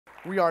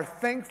We are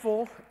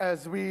thankful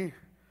as we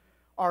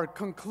are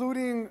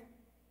concluding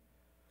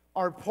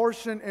our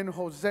portion in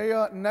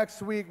Hosea.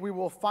 Next week, we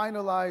will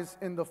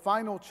finalize in the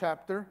final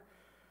chapter.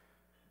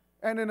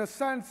 And in a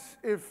sense,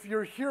 if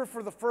you're here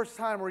for the first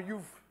time or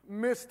you've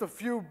missed a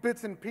few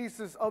bits and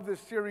pieces of this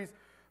series,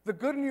 the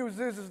good news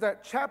is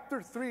that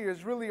chapter 3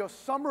 is really a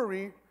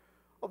summary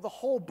of the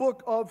whole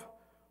book of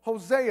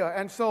Hosea.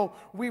 And so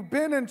we've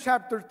been in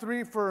chapter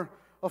 3 for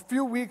a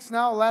few weeks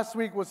now. Last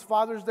week was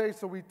Father's Day,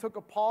 so we took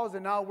a pause,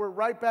 and now we're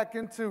right back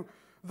into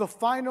the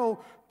final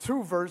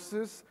two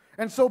verses.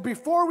 And so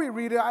before we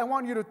read it, I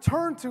want you to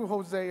turn to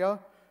Hosea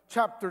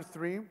chapter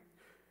 3.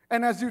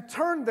 And as you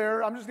turn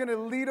there, I'm just going to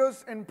lead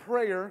us in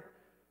prayer,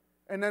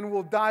 and then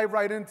we'll dive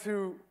right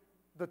into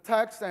the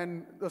text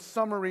and the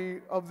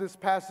summary of this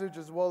passage,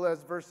 as well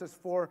as verses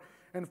 4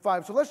 and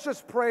 5. So let's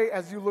just pray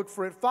as you look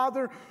for it.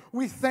 Father,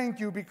 we thank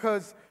you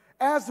because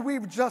as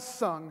we've just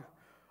sung,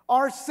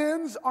 our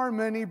sins are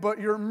many, but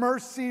your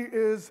mercy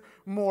is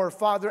more,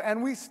 Father.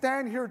 And we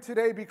stand here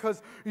today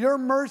because your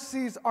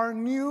mercies are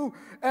new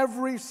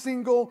every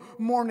single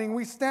morning.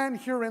 We stand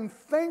here in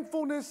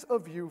thankfulness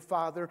of you,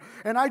 Father.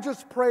 And I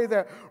just pray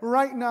that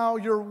right now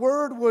your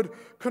word would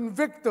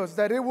convict us,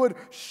 that it would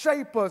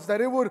shape us, that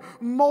it would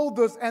mold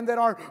us, and that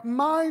our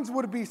minds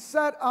would be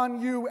set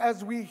on you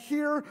as we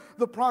hear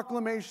the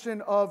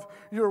proclamation of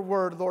your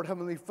word, Lord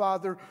Heavenly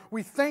Father.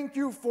 We thank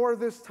you for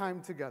this time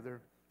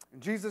together. In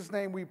Jesus'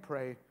 name we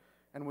pray,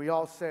 and we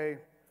all say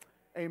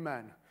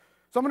amen.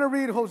 So I'm going to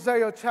read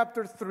Hosea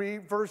chapter 3,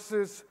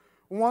 verses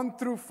 1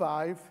 through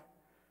 5,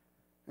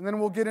 and then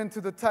we'll get into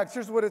the text.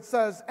 Here's what it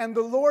says. And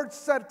the Lord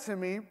said to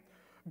me,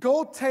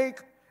 go take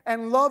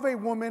and love a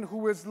woman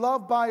who is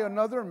loved by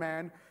another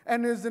man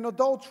and is an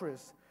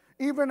adulteress,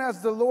 even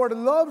as the Lord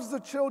loves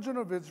the children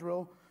of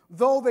Israel,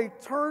 though they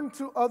turn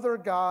to other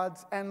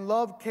gods and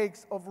love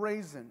cakes of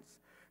raisins.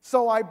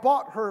 So I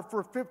bought her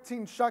for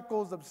 15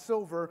 shekels of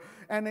silver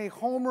and a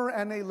homer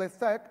and a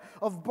lethek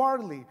of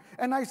barley.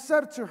 And I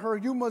said to her,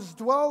 you must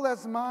dwell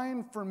as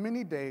mine for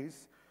many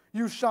days.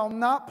 You shall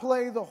not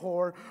play the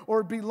whore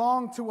or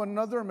belong to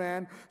another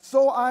man,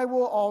 so I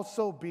will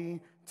also be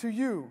to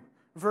you.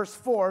 Verse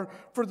 4,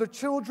 for the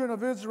children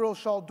of Israel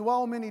shall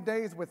dwell many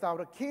days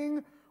without a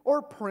king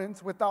or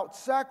prince, without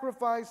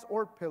sacrifice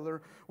or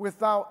pillar,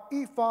 without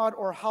ephod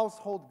or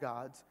household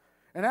gods.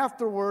 And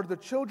afterward, the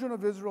children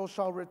of Israel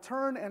shall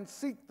return and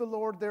seek the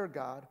Lord their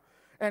God,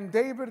 and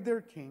David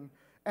their king,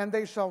 and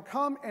they shall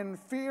come in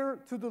fear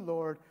to the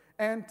Lord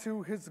and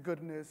to his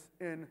goodness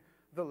in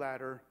the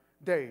latter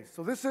days.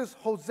 So this is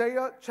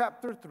Hosea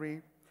chapter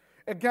 3.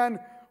 Again,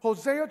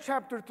 Hosea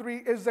chapter 3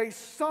 is a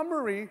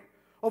summary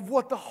of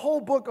what the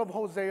whole book of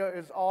Hosea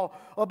is all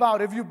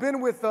about. If you've been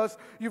with us,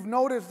 you've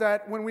noticed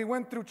that when we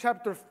went through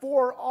chapter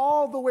 4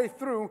 all the way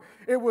through,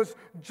 it was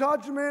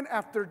judgment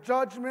after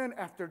judgment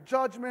after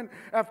judgment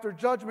after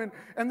judgment.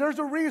 And there's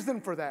a reason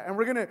for that. And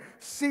we're going to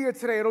see it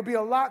today. It'll be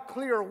a lot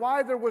clearer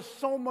why there was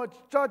so much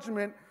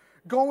judgment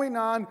going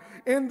on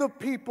in the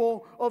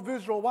people of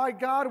Israel, why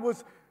God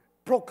was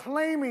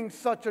proclaiming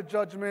such a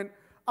judgment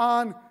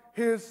on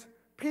his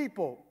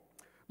people.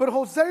 But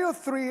Hosea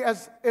 3,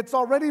 as it's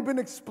already been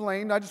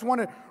explained, I just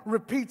want to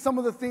repeat some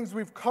of the things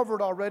we've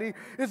covered already,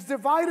 is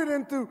divided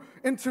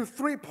into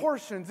three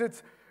portions.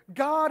 It's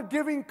God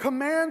giving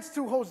commands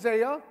to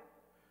Hosea,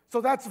 so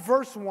that's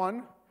verse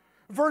 1.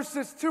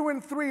 Verses 2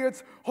 and 3,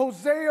 it's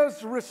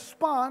Hosea's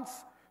response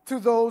to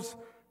those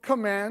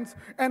commands.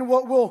 And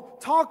what we'll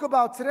talk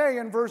about today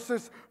in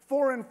verses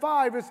 4 and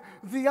 5 is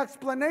the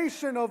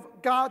explanation of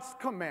God's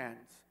commands.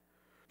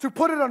 To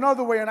put it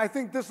another way, and I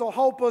think this will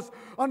help us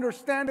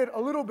understand it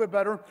a little bit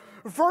better,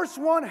 verse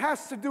 1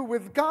 has to do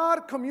with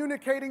God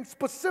communicating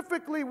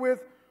specifically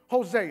with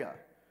Hosea.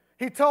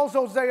 He tells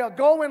Hosea,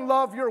 go and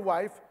love your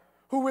wife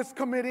who is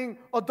committing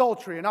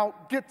adultery. And I'll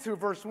get to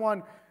verse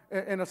 1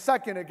 in a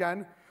second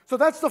again. So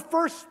that's the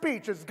first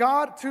speech, is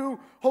God to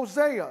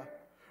Hosea.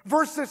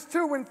 Verses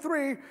 2 and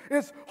 3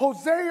 is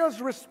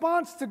Hosea's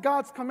response to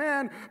God's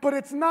command, but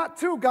it's not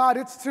to God,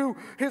 it's to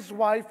his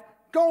wife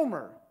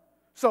Gomer.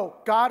 So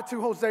God to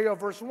Hosea,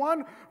 verse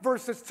 1,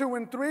 verses 2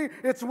 and 3,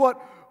 it's what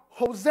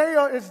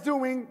Hosea is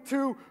doing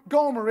to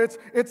Gomer.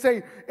 It's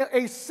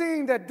a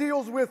scene that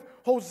deals with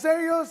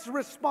Hosea's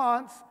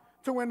response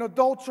to an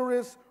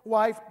adulterous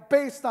wife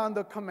based on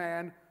the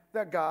command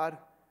that God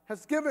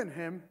has given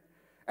him.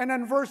 And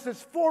then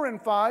verses 4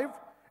 and 5,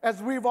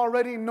 as we've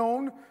already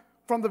known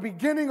from the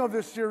beginning of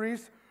this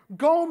series,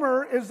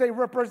 Gomer is a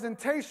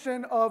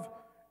representation of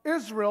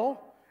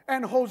Israel,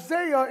 and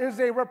Hosea is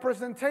a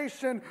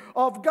representation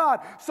of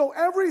God. So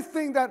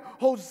everything that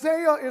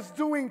Hosea is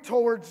doing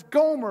towards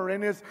Gomer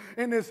in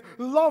his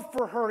love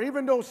for her,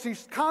 even though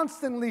she's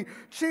constantly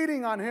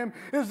cheating on him,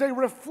 is a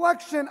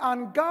reflection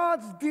on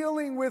God's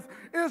dealing with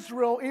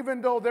Israel,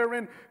 even though they're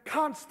in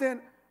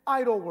constant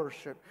idol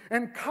worship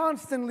and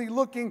constantly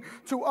looking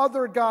to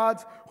other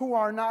gods who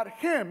are not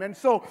him. And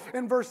so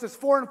in verses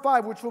 4 and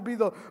 5, which will be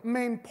the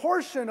main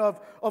portion of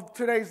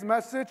today's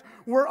message,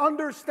 we're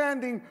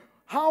understanding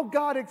how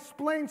God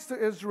explains to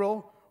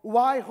Israel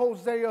why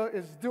Hosea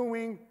is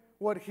doing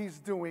what he's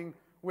doing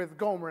with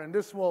Gomer. And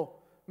this will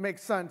make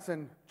sense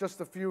in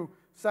just a few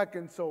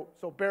seconds, so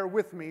bear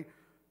with me.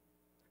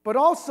 But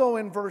also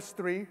in verse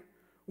 3,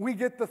 we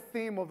get the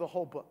theme of the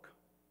whole book.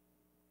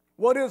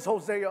 What is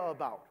Hosea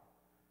about?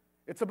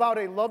 It's about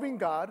a loving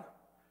God,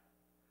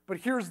 but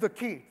here's the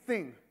key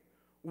thing.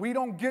 We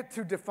don't get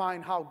to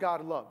define how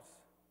God loves.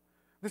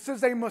 This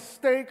is a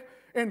mistake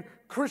in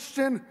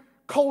Christian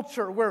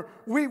culture where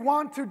we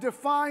want to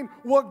define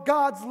what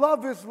God's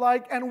love is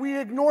like, and we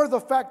ignore the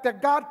fact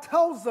that God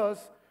tells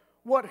us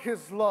what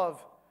his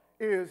love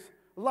is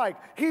like.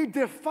 He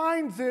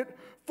defines it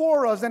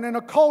for us. And in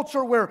a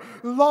culture where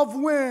love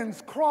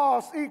wins,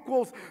 cross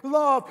equals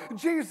love,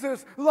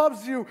 Jesus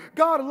loves you,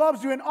 God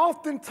loves you, and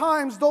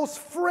oftentimes those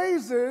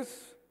phrases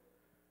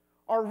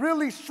are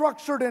really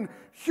structured in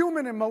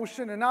human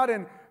emotion and not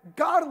in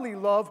godly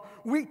love,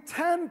 we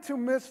tend to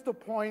miss the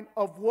point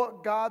of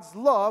what God's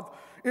love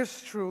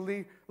is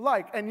truly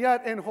like. And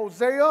yet in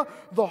Hosea,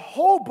 the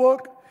whole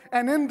book,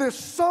 and in this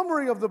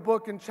summary of the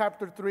book in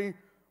chapter 3,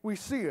 we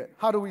see it.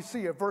 How do we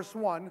see it? Verse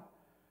 1,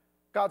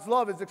 God's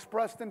love is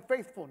expressed in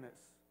faithfulness.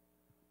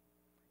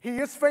 He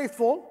is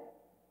faithful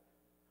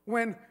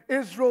when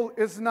Israel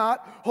is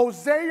not.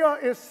 Hosea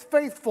is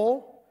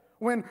faithful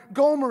when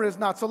Gomer is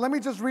not. So let me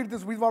just read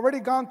this. We've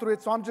already gone through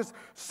it, so I'm just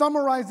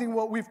summarizing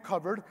what we've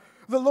covered.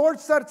 The Lord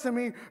said to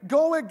me,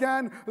 go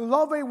again,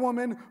 love a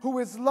woman who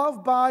is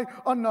loved by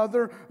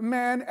another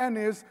man and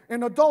is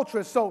an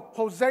adulteress. So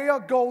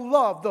Hosea, go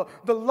love.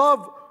 The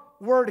love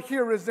word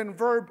here is in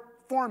verb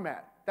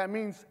format. That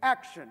means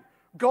action.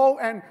 Go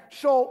and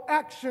show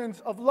actions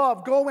of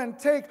love. Go and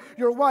take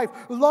your wife.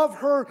 Love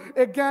her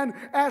again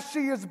as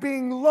she is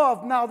being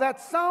loved. Now that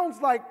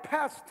sounds like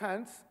past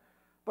tense,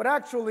 but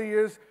actually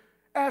is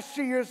as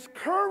she is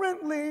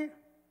currently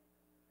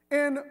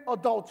in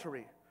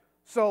adultery.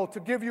 So to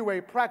give you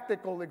a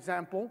practical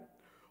example,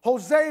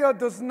 Hosea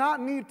does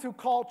not need to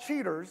call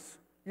Cheaters.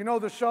 You know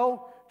the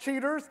show,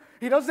 Cheaters?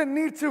 He doesn't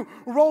need to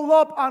roll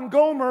up on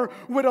Gomer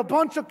with a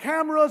bunch of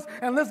cameras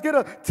and let's get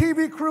a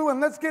TV crew and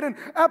let's get an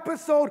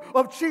episode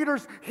of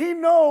Cheaters. He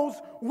knows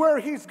where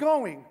he's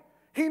going.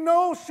 He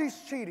knows she's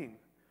cheating.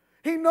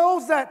 He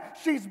knows that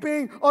she's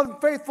being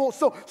unfaithful.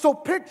 So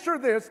picture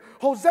this.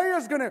 Hosea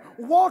is going to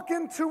walk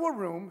into a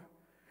room,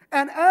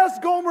 and as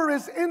Gomer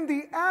is in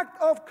the act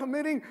of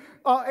committing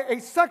a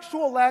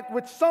sexual act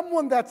with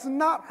someone that's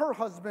not her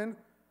husband,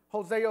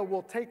 Hosea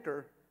will take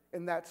her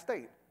in that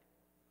state.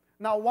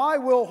 Now, why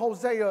will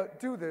Hosea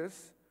do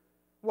this?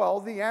 Well,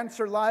 the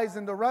answer lies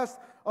in the rest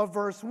of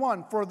verse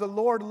 1. For the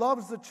Lord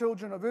loves the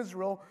children of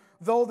Israel,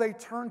 though they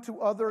turn to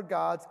other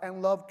gods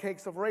and love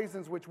cakes of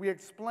raisins, which we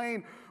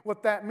explained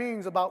what that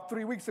means about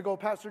 3 weeks ago.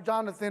 Pastor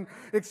Jonathan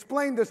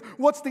explained this.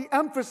 What's the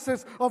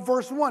emphasis of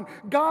verse 1?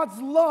 God's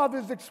love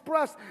is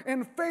expressed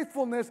in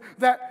faithfulness,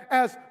 that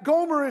as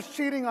Gomer is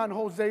cheating on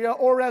Hosea,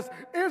 or as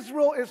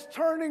Israel is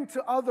turning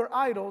to other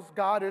idols,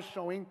 God is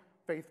showing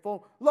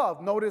faithful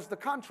love. Notice the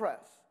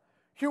contrast.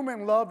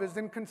 Human love is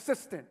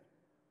inconsistent.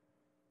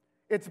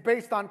 It's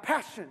based on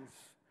passions.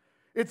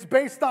 It's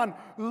based on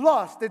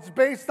lust. It's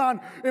based on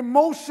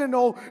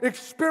emotional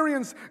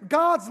experience.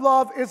 God's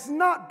love is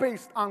not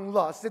based on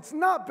lust. It's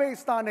not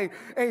based on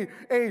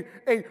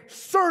a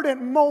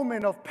certain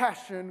moment of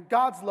passion.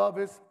 God's love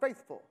is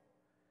faithful.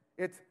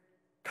 It's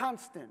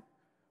constant.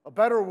 A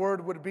better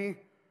word would be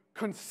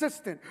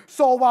consistent.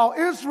 So while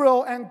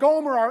Israel and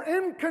Gomer are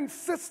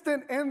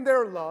inconsistent in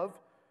their love,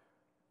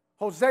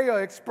 Hosea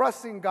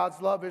expressing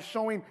God's love is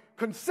showing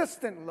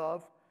consistent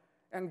love.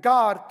 And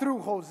God, through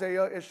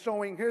Hosea, is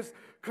showing his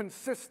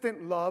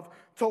consistent love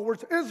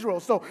towards Israel.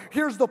 So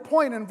here's the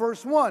point in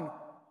verse 1.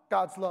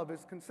 God's love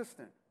is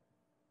consistent.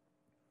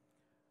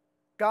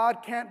 God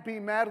can't be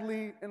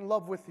madly in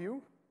love with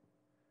you.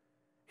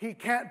 He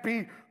can't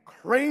be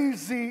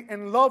crazy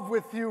in love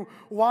with you.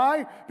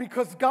 Why?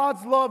 Because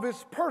God's love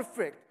is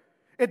perfect.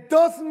 It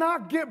does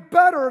not get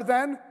better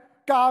than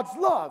God's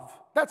love.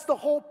 That's the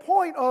whole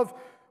point of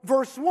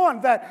verse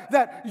 1,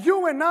 that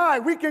you and I,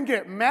 we can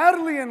get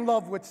madly in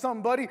love with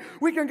somebody.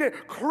 We can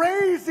get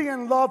crazy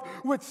in love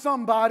with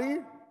somebody.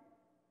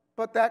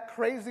 But that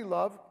crazy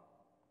love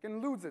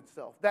can lose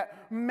itself.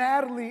 That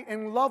madly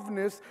in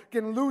loveness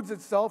can lose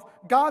itself.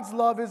 God's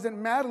love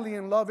isn't madly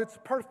in love. It's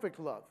perfect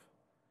love.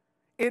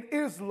 It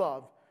is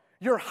love.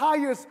 Your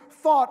highest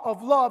thought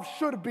of love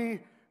should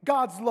be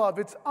God's love.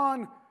 It's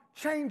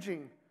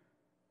unchanging.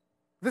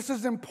 This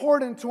is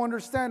important to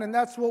understand, and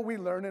that's what we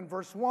learn in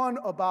verse 1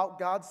 about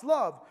God's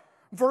love.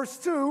 Verse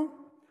 2,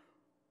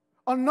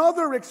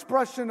 another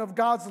expression of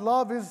God's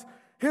love is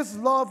his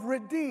love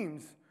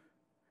redeems.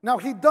 Now,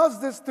 he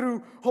does this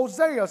through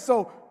Hosea.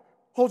 So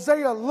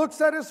Hosea looks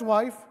at his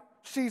wife.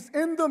 She's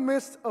in the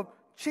midst of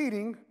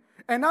cheating.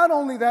 And not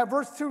only that,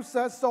 verse 2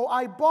 says, so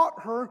I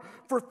bought her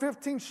for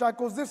 15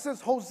 shekels. This is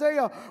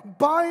Hosea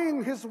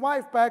buying his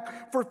wife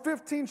back for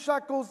 15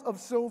 shekels of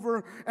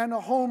silver and a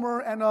homer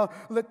and a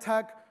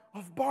letek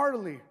of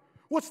barley.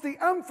 What's the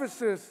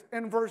emphasis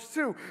in verse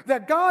 2?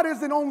 That God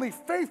isn't only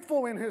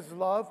faithful in his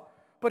love,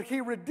 but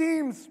he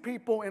redeems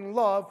people in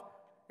love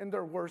in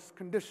their worst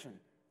condition.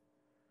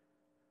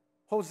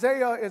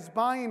 Hosea is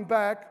buying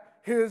back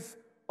his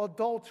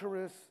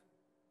adulterous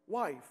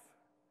wife.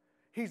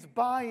 He's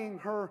buying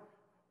her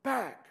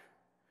back.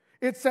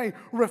 It's a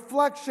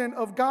reflection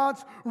of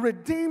God's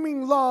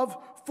redeeming love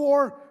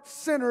for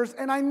sinners.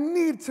 And I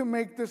need to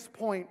make this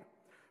point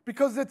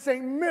because it's a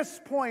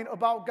missed point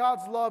about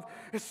God's love,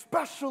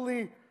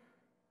 especially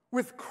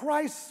with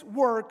Christ's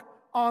work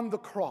on the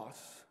cross.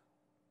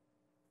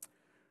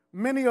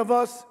 Many of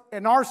us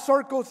in our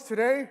circles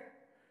today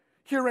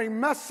hear a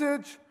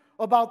message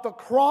about the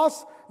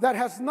cross that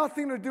has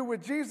nothing to do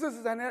with Jesus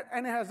and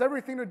it has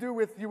everything to do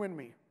with you and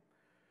me.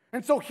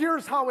 And so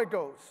here's how it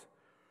goes.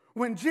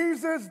 When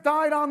Jesus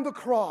died on the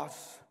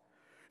cross,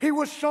 he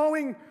was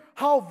showing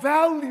how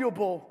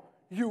valuable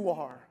you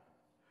are,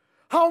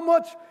 how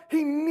much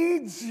he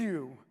needs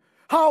you,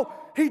 how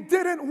he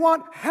didn't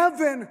want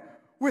heaven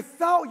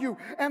without you.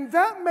 And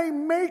that may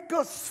make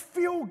us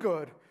feel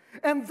good,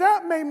 and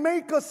that may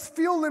make us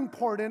feel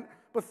important,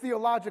 but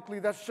theologically,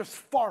 that's just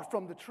far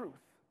from the truth.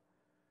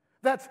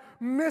 That's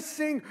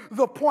missing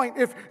the point.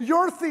 If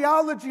your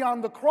theology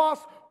on the cross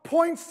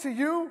points to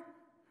you,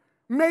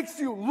 makes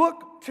you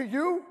look to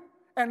you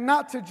and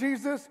not to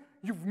Jesus,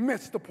 you've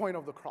missed the point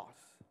of the cross.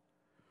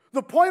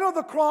 The point of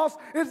the cross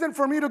isn't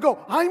for me to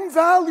go, I'm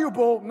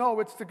valuable. No,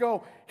 it's to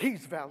go,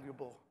 he's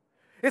valuable.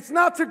 It's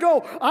not to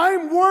go,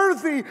 I'm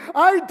worthy,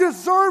 I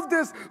deserve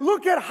this.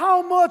 Look at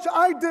how much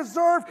I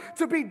deserve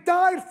to be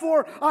died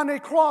for on a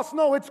cross.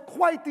 No, it's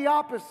quite the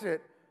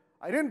opposite.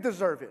 I didn't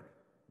deserve it.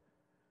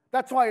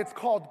 That's why it's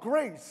called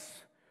grace.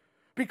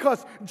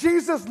 Because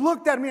Jesus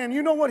looked at me and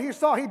you know what he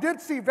saw? He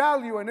did see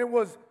value and it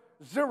was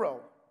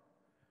zero.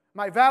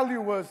 My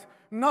value was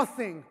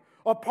nothing.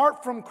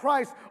 Apart from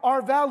Christ,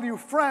 our value,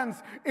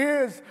 friends,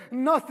 is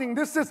nothing.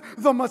 This is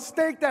the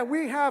mistake that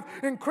we have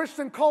in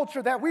Christian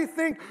culture, that we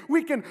think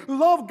we can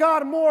love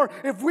God more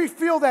if we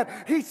feel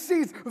that he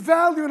sees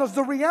value in us.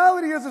 The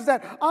reality is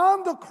that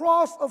on the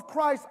cross of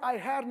Christ, I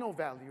had no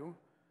value,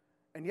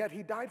 and yet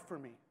he died for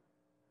me.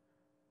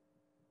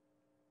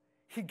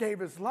 He gave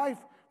his life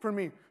for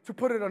me. To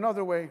put it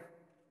another way,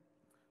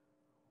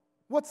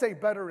 what's a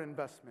better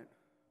investment?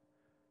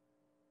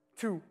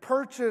 To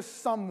purchase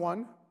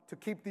someone, to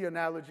keep the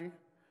analogy,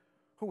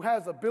 who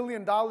has $1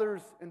 billion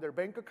in their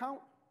bank account,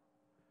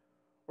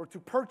 or to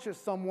purchase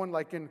someone,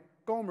 like in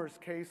Gomer's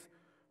case,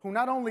 who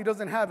not only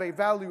doesn't have a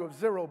value of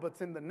zero, but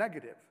it's in the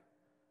negative.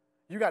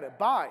 You got to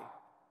buy.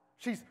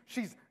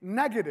 She's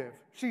negative.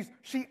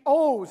 She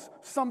owes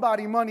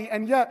somebody money,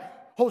 and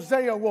yet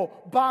Hosea will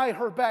buy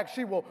her back.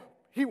 He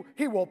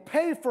will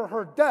pay for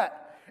her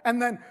debt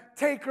and then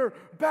take her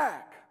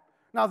back.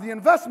 Now, the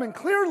investment,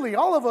 clearly,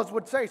 all of us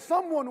would say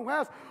someone who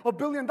has $1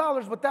 billion,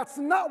 but that's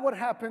not what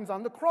happens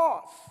on the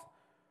cross.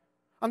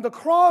 On the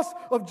cross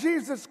of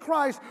Jesus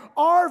Christ,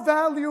 our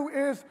value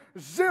is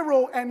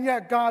zero, and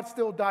yet God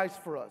still dies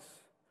for us.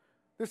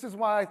 This is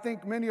why I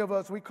think many of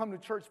us, we come to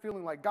church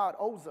feeling like God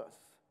owes us.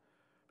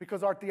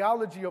 Because our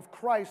theology of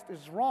Christ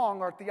is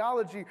wrong. Our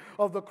theology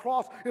of the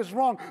cross is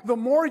wrong. The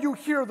more you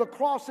hear the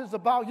cross is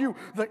about you,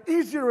 the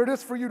easier it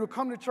is for you to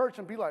come to church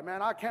and be like,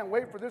 man, I can't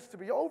wait for this to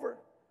be over.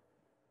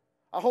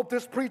 I hope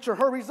this preacher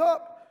hurries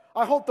up.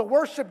 I hope the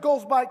worship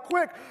goes by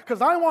quick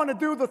because I want to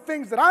do the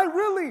things that I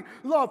really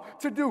love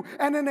to do.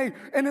 And in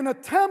an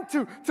attempt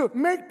to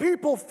make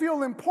people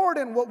feel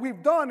important, what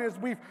we've done is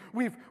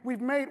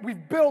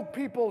we've built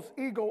people's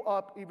ego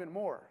up even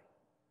more.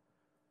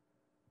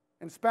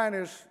 In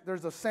Spanish,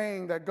 there's a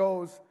saying that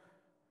goes,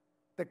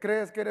 "Te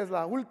crees que eres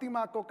la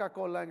última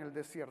Coca-Cola en el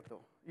desierto."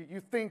 You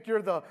think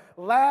you're the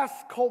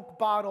last Coke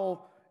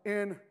bottle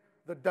in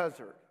the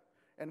desert.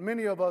 And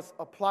many of us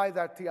apply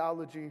that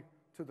theology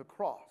to the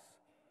cross.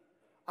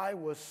 I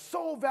was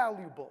so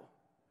valuable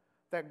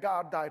that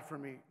God died for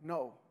me.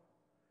 No,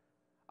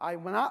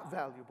 I'm not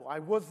valuable. I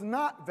was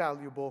not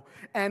valuable.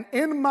 And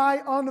in my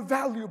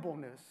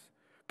unvaluableness,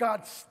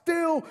 God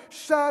still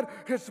shed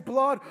his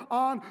blood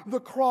on the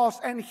cross.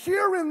 And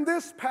here in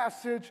this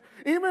passage,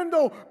 even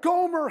though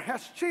Gomer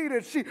has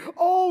cheated, she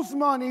owes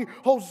money,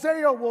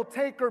 Hosea will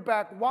take her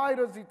back. Why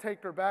does he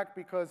take her back?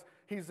 Because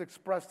he's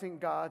expressing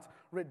God's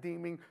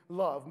redeeming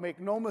love. Make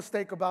no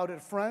mistake about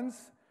it,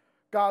 friends.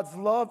 God's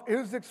love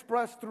is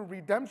expressed through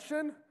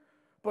redemption,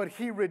 but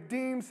he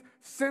redeems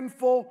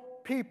sinful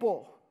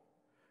people,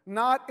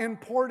 not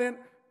important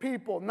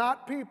people,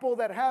 not people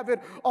that have it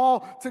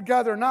all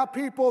together, not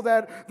people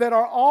that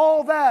are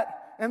all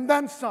that and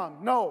then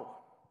some. No,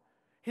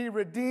 he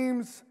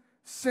redeems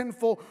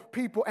sinful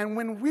people. And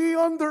when we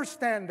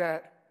understand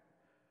that,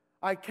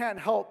 I can't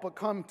help but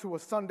come to a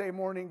Sunday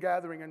morning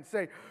gathering and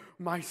say,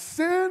 my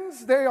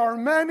sins, they are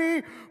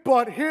many,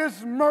 but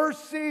his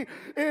mercy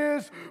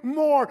is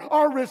more.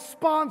 Our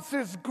response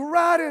is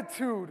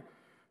gratitude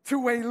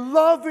to a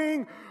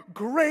loving,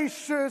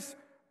 gracious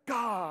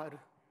God.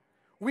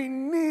 We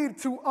need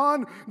to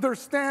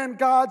understand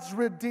God's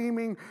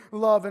redeeming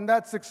love, and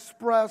that's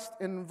expressed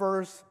in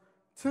verse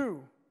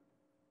 2.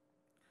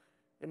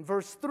 In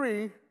verse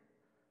 3,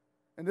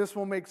 and this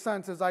will make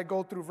sense as I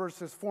go through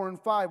verses 4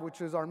 and 5,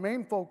 which is our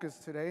main focus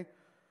today,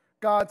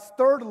 God's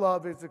third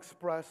love is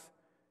expressed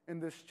in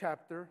this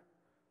chapter.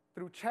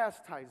 through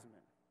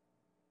chastisement.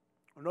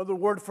 Another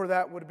word for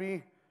that would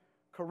be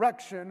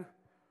correction.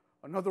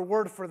 Another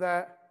word for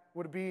that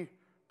would be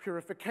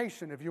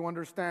purification, if you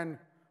understand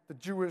the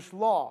Jewish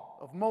law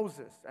of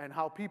Moses and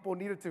how people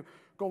needed to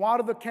go out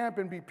of the camp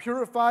and be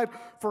purified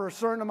for a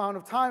certain amount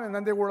of time, and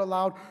then they were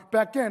allowed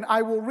back in.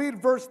 I will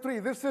read verse 3.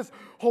 This is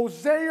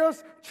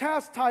Hosea's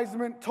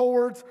chastisement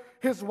towards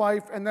his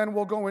wife, and then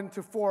we'll go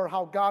into 4,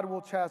 how God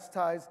will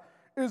chastise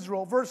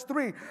Israel. Verse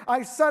 3,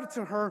 I said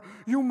to her,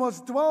 you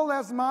must dwell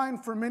as mine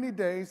for many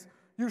days.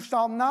 You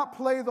shall not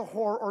play the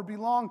whore or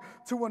belong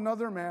to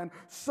another man.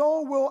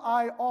 So will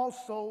I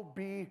also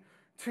be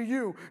to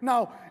you.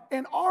 Now,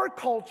 in our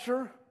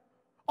culture,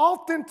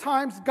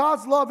 oftentimes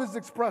God's love is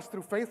expressed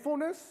through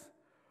faithfulness.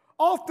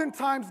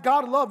 Oftentimes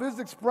God's love is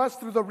expressed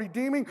through the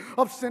redeeming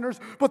of sinners.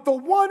 But the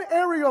one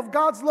area of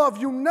God's love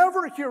you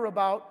never hear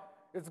about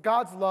is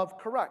God's love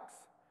corrects.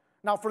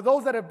 Now, for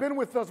those that have been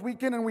with us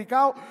week in and week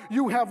out,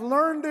 you have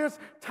learned this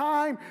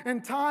time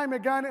and time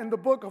again in the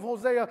book of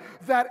Hosea,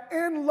 that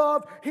in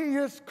love, he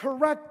is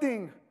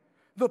correcting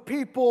the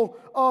people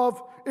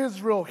of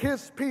Israel,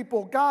 his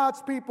people, God's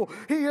people.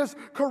 He is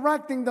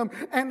correcting them.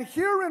 And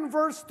here in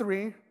verse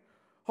 3,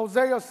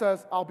 Hosea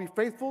says, I'll be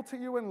faithful to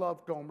you in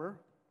love, Gomer.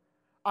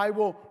 I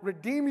will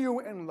redeem you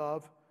in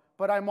love,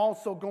 but I'm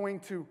also going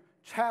to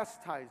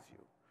chastise you.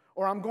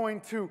 Or I'm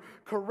going to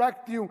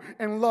correct you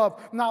in love.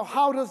 Now,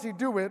 how does he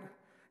do it?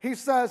 He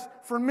says,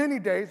 for many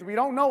days. We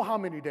don't know how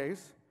many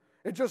days.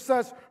 It just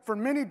says, for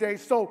many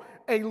days. So,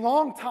 a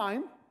long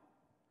time.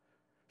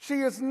 She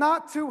is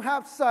not to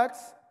have sex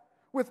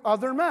with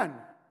other men.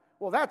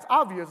 Well, that's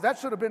obvious. That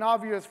should have been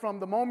obvious from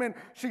the moment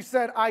she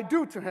said, I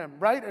do to him,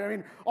 right? I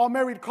mean, all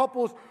married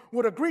couples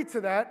would agree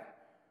to that.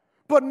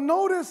 But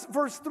notice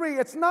verse 3.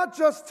 It's not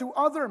just to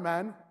other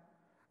men,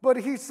 but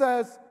he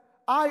says,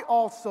 I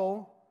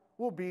also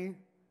will be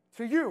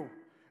to you.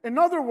 In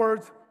other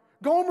words,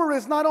 Gomer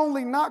is not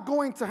only not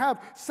going to have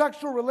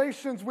sexual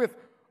relations with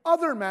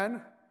other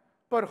men,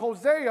 but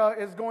Hosea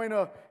is going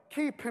to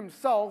keep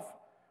himself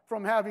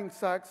from having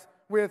sex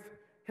with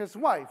his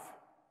wife.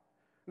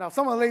 Now,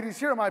 some of the ladies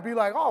here might be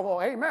like, oh, well,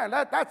 hey, man,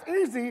 that's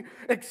easy,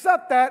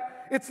 except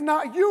that it's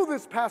not you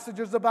this passage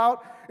is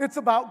about. It's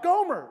about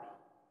Gomer.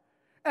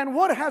 And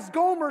what has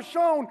Gomer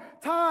shown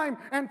time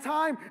and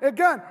time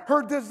again?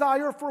 Her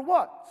desire for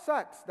what?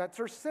 Sex. That's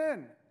her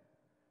sin.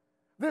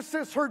 This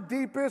is her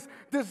deepest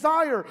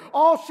desire.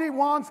 All she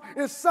wants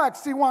is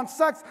sex. She wants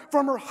sex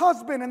from her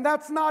husband, and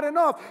that's not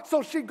enough.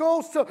 So she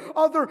goes to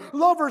other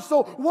lovers.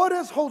 So what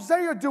is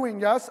Hosea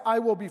doing? Yes, I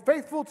will be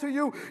faithful to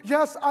you.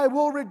 Yes, I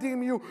will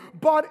redeem you.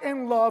 But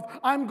in love,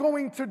 I'm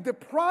going to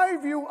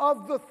deprive you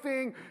of the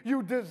thing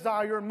you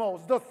desire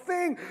most. The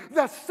thing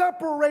that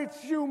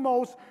separates you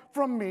most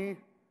from me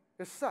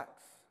is sex.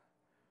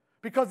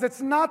 Because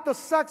it's not the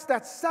sex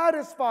that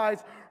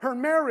satisfies her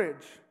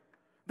marriage.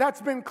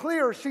 That's been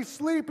clear. She's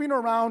sleeping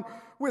around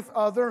with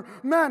other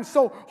men.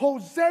 So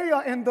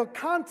Hosea, in the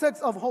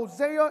context of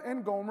Hosea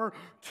and Gomer,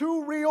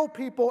 two real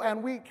people,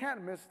 and we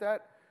can't miss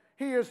that.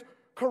 He is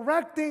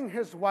correcting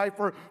his wife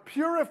or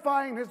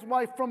purifying his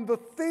wife from the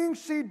thing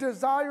she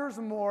desires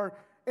more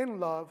in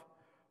love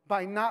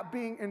by not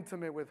being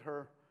intimate with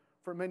her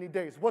for many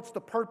days. What's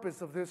the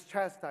purpose of this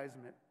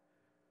chastisement?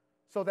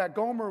 So that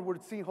Gomer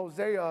would see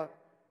Hosea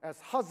as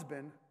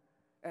husband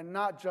and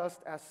not just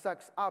as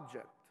sex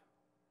object.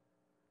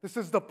 This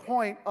is the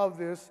point of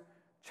this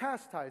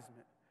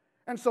chastisement.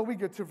 And so we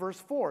get to verse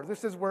 4.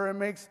 This is where it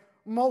makes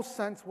most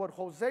sense what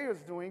Hosea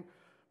is doing,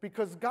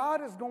 because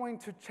God is going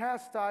to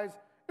chastise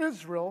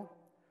Israel.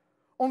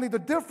 Only the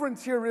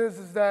difference here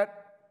is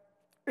that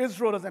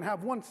Israel doesn't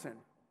have one sin.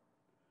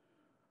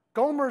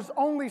 Gomer's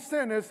only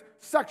sin is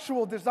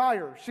sexual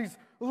desire. She's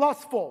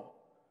lustful.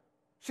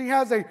 She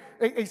has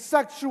a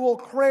sexual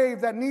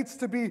crave that needs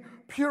to be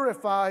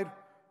purified.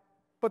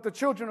 But the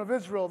children of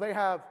Israel, they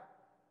have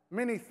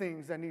many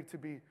things that need to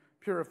be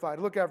purified.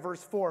 Look at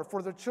verse 4.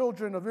 For the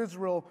children of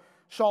Israel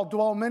shall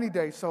dwell many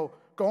days. So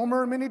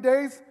Gomer, many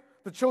days.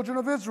 The children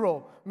of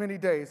Israel, many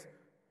days.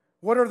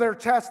 What are their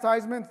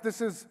chastisements?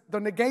 This is the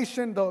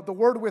negation. The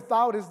word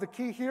without is the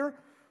key here.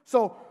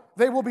 So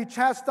they will be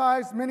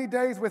chastised many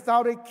days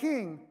without a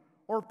king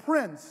or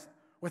prince,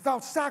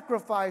 without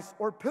sacrifice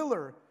or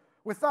pillar,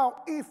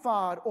 without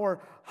ephod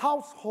or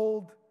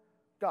household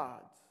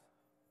gods.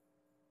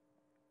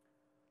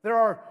 There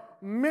are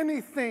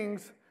many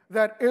things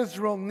that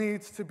Israel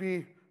needs to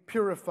be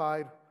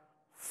purified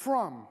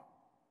from.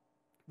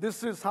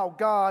 This is how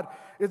God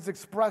is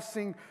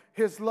expressing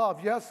his love.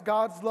 Yes,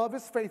 God's love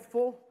is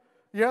faithful.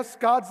 Yes,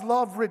 God's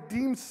love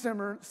redeems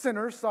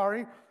sinners,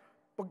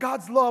 but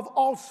God's love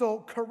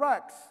also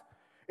corrects.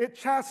 It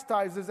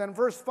chastises, and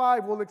verse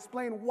 5 will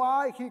explain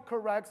why he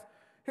corrects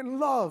in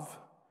love.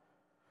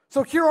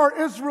 So here are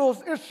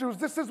Israel's issues.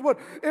 This is what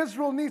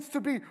Israel needs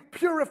to be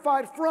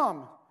purified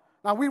from.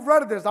 Now, we've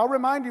read this. I'll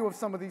remind you of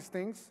some of these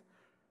things.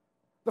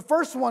 The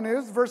first one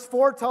is, verse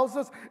 4 tells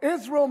us,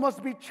 Israel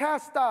must be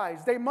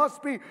chastised. They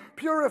must be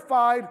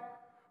purified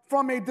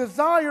from a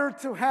desire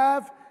to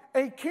have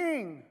a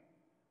king.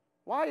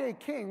 Why a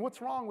king?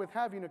 What's wrong with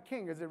having a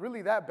king? Is it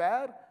really that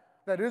bad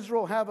that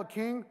Israel have a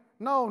king?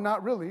 No,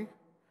 not really.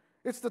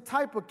 It's the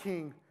type of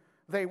king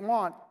they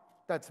want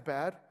that's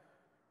bad.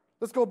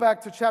 Let's go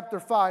back to chapter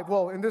 5.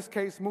 Well, in this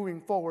case, moving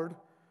forward,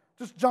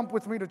 just jump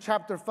with me to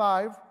chapter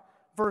 5,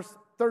 verse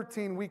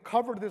 13. We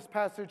covered this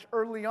passage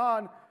early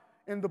on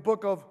in the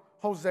book of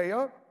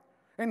Hosea.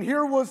 And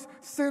here was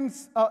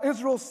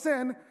Israel's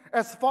sin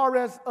as far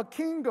as a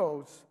king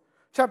goes.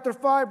 Chapter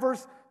 5,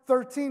 verse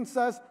 13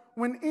 says,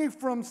 when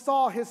Ephraim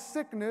saw his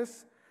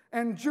sickness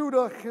and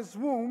Judah his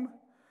womb,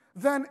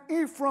 then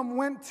Ephraim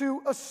went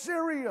to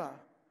Assyria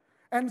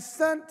and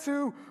sent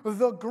to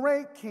the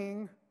great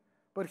king,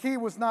 but he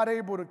was not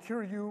able to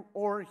cure you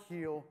or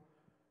heal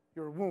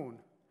your wound.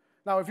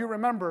 Now, if you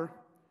remember,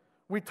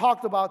 we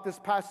talked about this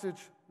passage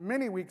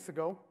many weeks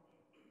ago,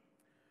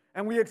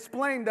 and we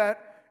explained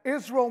that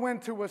Israel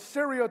went to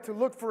Assyria to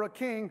look for a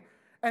king,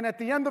 and at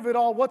the end of it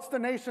all, what's the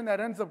nation that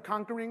ends up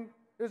conquering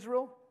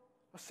Israel?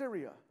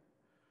 Assyria.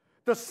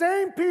 The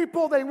same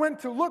people they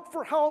went to look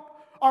for help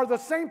are the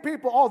same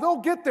people. Oh,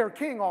 they'll get their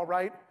king, all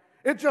right.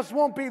 It just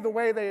won't be the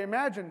way they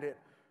imagined it.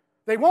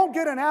 They won't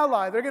get an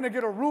ally. They're going to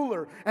get a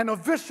ruler, and a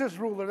vicious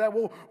ruler that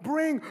will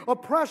bring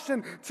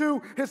oppression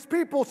to his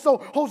people. So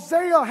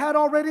Hosea had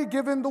already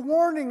given the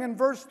warning in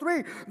verse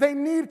 3. They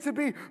need to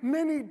be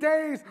many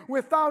days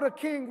without a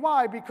king.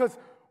 Why? Because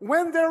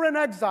when they're in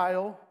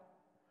exile,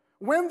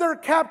 when they're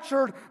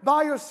captured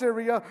by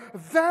Assyria,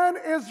 then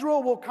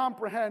Israel will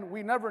comprehend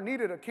we never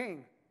needed a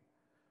king.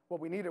 What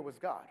we needed was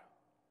God.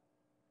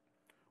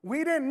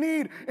 We didn't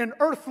need an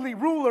earthly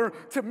ruler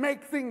to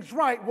make things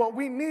right. What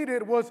we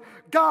needed was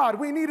God.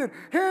 We needed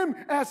him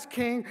as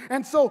king,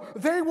 and so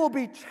they will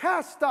be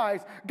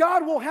chastised.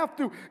 God will have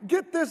to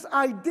get this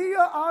idea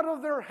out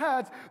of their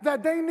heads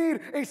that they need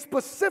a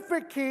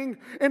specific king,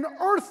 an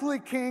earthly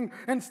king,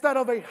 instead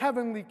of a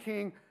heavenly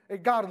king, a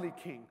godly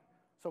king.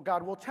 So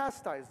God will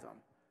chastise them.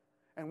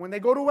 And when they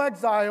go to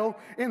exile,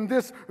 in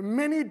this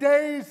many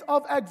days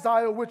of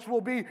exile, which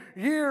will be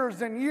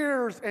years and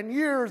years and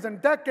years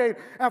and decade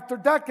after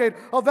decade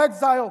of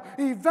exile,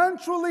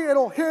 eventually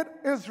it'll hit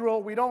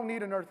Israel. We don't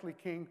need an earthly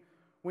king.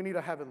 We need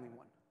a heavenly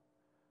one.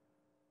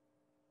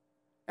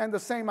 And the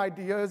same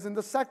idea is in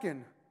the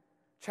second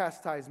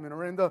chastisement,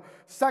 or in the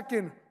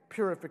second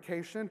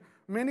purification.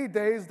 Many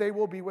days they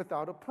will be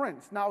without a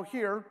prince. Now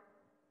here,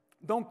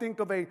 don't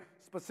think of a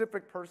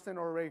specific person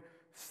or a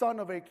son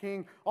of a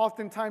king.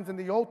 Oftentimes in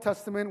the Old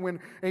Testament, when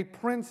a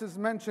prince is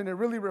mentioned, it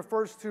really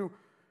refers to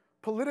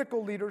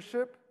political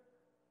leadership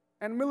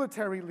and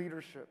military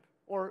leadership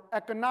or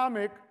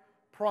economic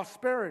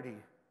prosperity.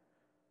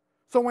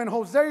 So when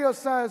Hosea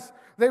says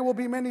there will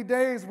be many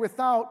days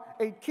without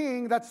a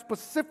king, that's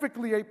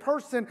specifically a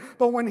person.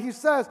 But when he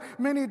says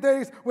many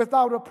days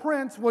without a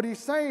prince, what he's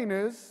saying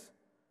is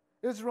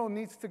Israel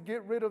needs to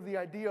get rid of the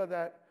idea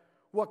that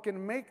what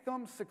can make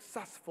them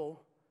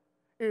successful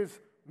is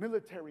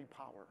military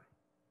power,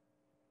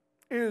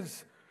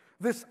 is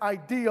this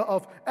idea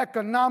of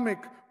economic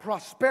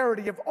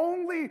prosperity. If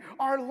only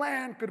our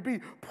land could be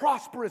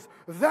prosperous,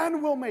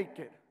 then we'll make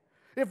it.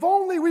 If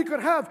only we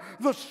could have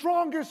the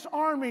strongest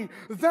army,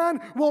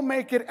 then we'll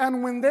make it.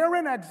 And when they're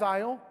in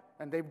exile,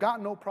 and they've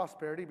got no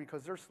prosperity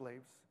because they're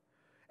slaves,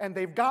 and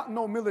they've got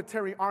no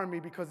military army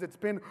because it's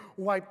been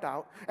wiped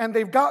out, and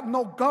they've got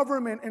no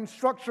government and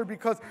structure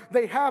because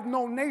they have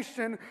no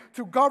nation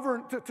to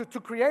govern, to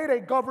create a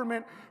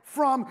government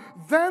from,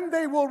 then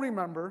they will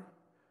remember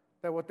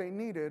that what they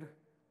needed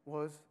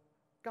was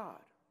God.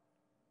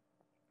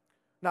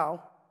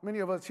 Now, many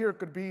of us here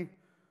could be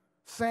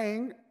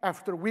saying,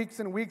 after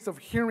weeks and weeks of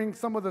hearing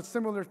some of the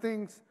similar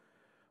things,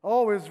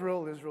 oh,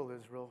 Israel, Israel,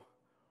 Israel,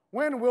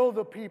 when will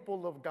the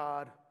people of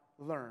God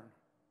learn?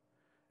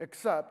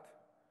 Except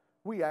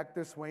we act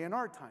this way in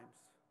our times.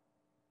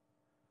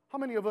 How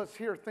many of us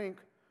here think,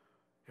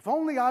 if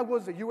only I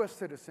was a U.S.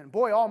 citizen,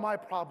 boy, all my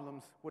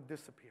problems would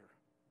disappear.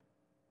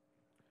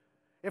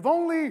 If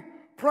only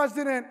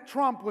President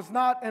Trump was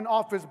not in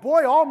office,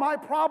 boy, all my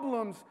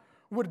problems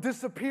would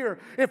disappear.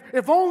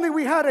 If only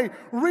we had a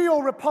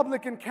real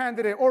Republican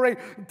candidate or a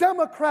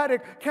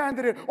Democratic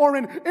candidate or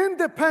an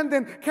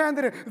independent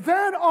candidate,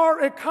 then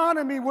our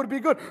economy would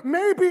be good.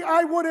 Maybe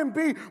I wouldn't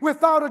be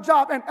without a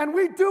job. And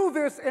we do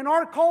this in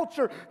our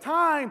culture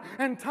time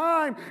and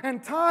time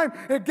and time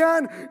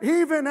again,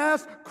 even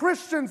as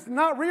Christians,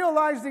 not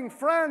realizing,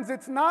 friends,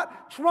 it's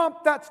not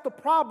Trump that's the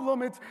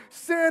problem, it's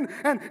sin.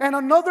 And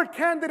another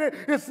candidate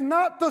is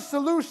not the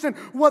solution.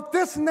 What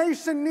this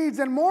nation needs,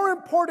 and more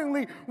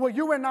importantly, what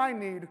you and I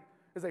need,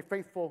 is a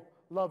faithful,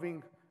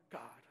 loving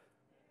God.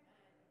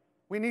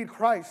 We need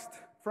Christ,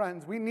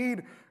 friends. We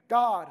need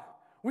God.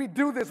 We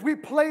do this. We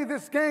play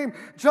this game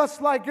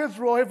just like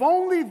Israel. If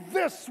only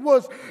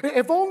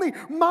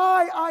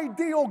my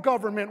ideal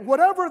government,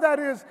 whatever that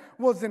is,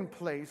 was in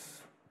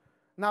place.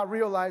 Not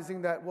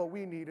realizing that what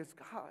we need is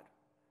God.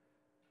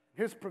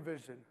 His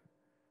provision,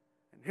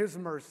 and His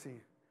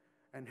mercy,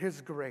 and His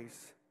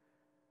grace.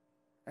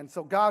 And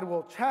so God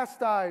will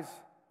chastise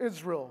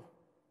Israel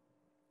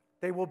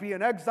They will be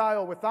in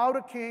exile without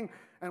a king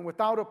and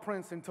without a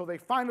prince until they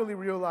finally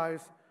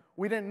realize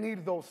we didn't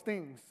need those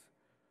things.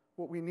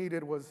 What we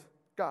needed was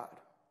God.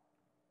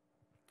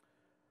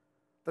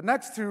 The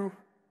next two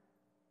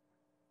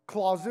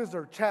clauses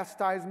or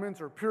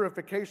chastisements or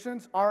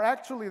purifications are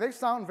actually, they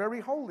sound very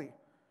holy.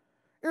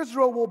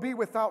 Israel will be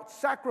without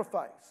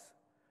sacrifice,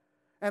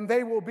 and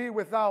they will be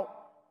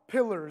without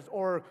pillars,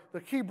 or the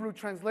Hebrew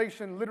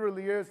translation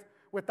literally is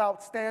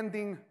without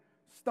standing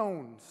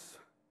stones.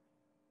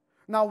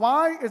 Now,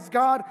 why is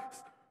God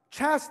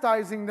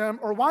chastising them,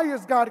 or why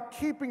is God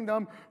keeping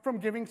them from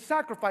giving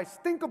sacrifice?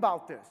 Think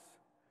about this.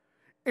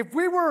 If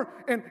we were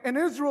in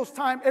Israel's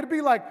time, it'd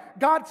be like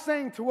God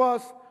saying to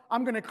us,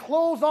 I'm going to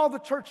close all the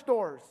church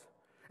doors,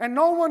 and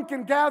no one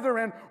can gather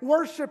and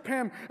worship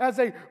him as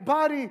a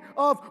body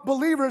of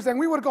believers. And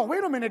we would go,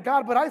 wait a minute,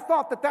 God, but I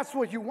thought that that's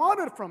what you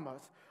wanted from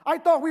us. I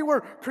thought we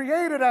were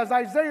created, as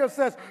Isaiah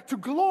says, to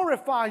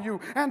glorify you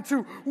and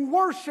to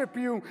worship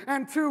you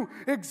and to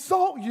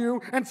exalt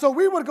you. And so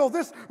we would go,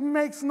 this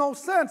makes no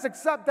sense,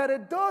 except that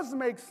it does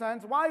make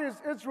sense. Why is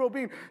Israel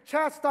being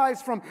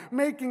chastised from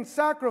making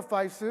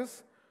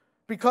sacrifices?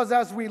 Because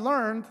as we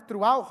learned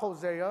throughout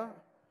Hosea,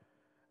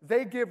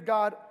 they give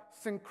God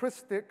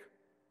syncretic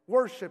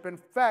worship. In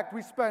fact,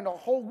 we spend a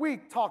whole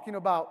week talking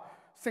about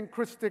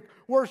syncretic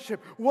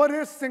worship. What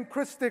is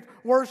syncretic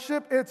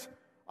worship? It's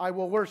I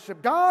will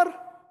worship God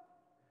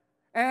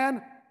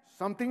and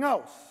something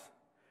else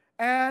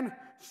and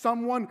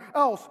someone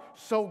else.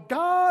 So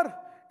God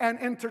and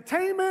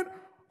entertainment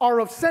are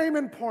of same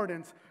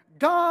importance.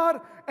 God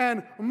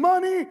and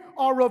money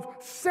are of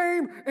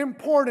same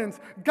importance.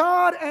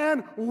 God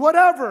and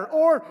whatever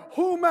or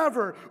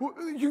whomever.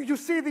 You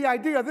see the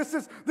idea.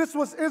 This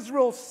was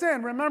Israel's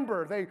sin.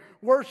 Remember, they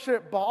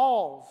worship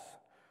Baals.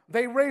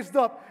 They raised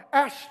up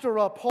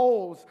Ashtoreth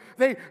poles.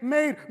 They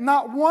made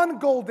not one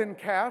golden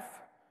calf,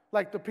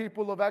 like the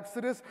people of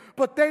Exodus,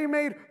 but they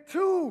made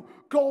 2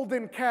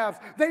 golden calves.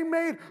 They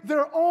made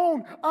their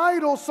own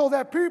idols so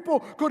that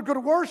people could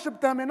worship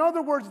them. In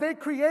other words, they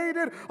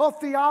created a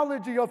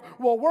theology of,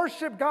 we'll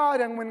worship God,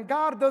 and when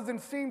God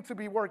doesn't seem to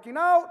be working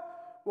out,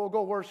 we'll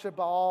go worship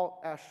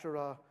Baal,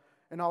 Asherah,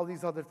 and all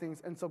these other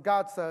things. And so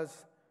God says,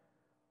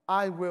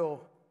 I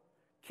will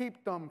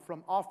keep them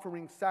from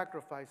offering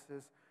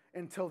sacrifices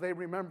until they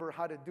remember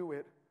how to do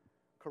it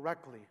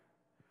correctly.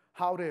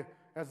 How to,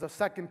 as the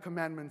second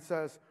commandment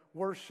says,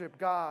 worship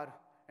God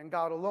and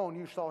God alone.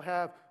 You shall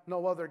have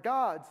no other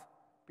gods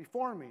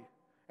before me,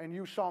 and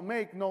you shall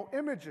make no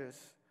images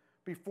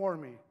before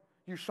me.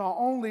 You shall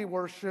only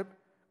worship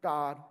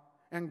God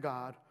and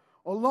God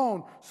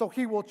alone. So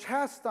he will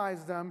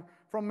chastise them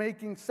from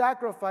making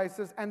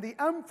sacrifices, and the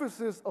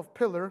emphasis of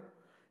pillar,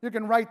 you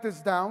can write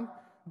this down,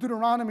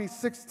 Deuteronomy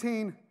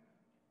 16:22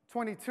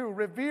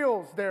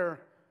 reveals their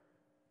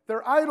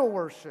idol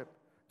worship.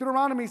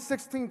 Deuteronomy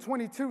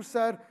 16:22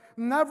 said,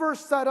 never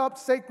set up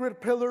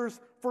sacred pillars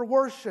for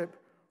worship,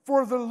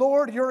 for the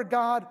Lord your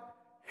God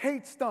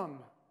hates them.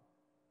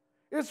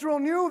 Israel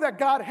knew that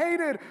God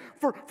hated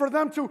for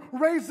them to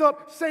raise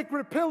up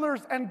sacred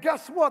pillars, and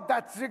guess what?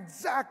 That's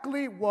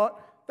exactly what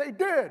they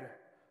did.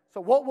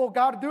 So what will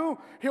God do?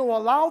 He'll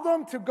allow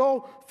them to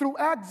go through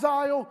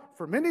exile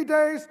for many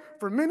days,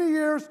 for many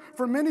years,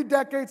 for many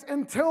decades,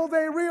 until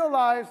they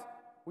realize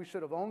we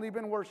should have only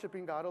been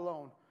worshiping God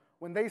alone.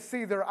 When they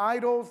see their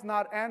idols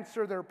not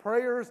answer their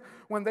prayers,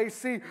 when they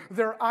see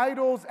their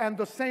idols and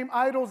the same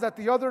idols that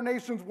the other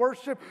nations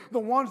worship, the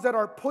ones that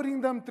are putting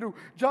them through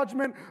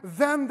judgment,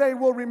 then they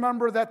will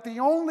remember that the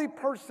only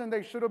person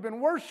they should have been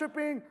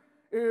worshiping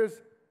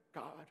is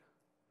God.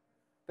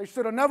 They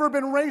should have never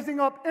been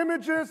raising up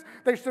images.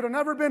 They should have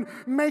never been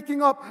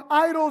making up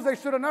idols. They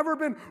should have never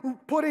been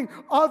putting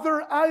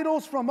other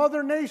idols from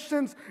other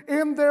nations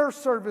in their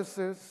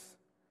services.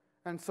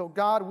 And so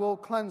God will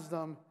cleanse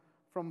them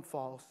from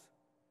false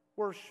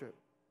worship.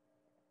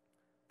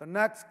 The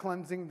next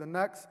cleansing, the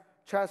next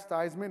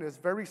chastisement is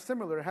very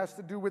similar. It has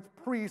to do with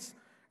priests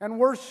and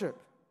worship.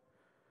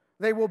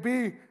 They will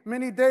be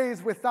many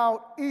days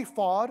without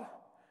ephod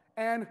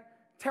and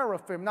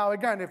teraphim. Now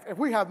again, if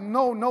we have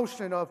no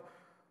notion of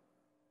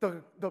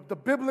the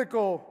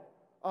biblical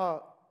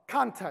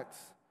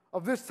context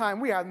of this time,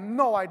 we have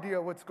no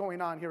idea what's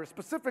going on here.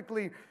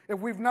 Specifically, if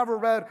we've never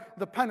read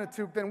the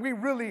Pentateuch, then we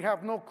really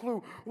have no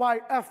clue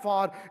why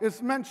ephod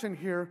is mentioned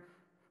here.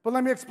 But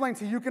let me explain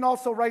to you. You can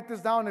also write this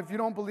down. If you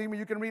don't believe me,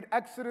 you can read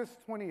Exodus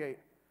 28.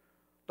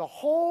 The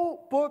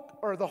whole book,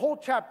 or the whole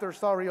chapter,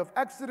 of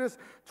Exodus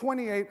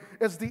 28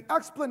 is the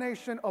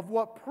explanation of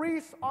what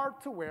priests are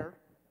to wear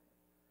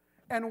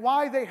and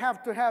why they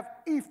have to have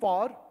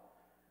ephod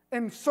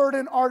in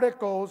certain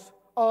articles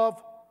of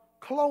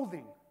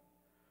clothing.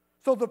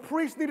 So the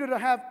priests needed to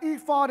have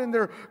ephod in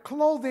their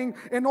clothing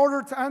in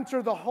order to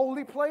enter the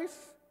holy place.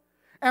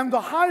 And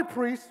the high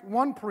priest,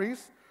 one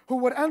priest, who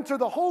would enter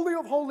the Holy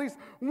of Holies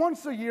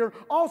once a year,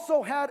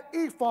 also had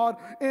ephod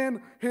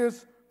in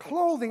his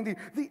clothing.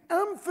 The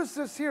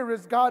emphasis here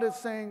is God is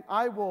saying,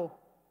 I will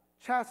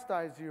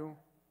chastise you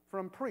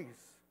from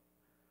priests.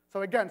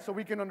 So again, so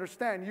we can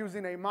understand,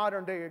 using a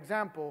modern day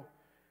example,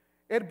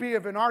 It'd be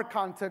if in our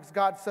context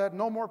God said,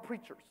 no more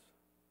preachers.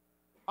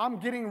 I'm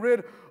getting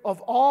rid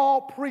of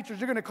all preachers.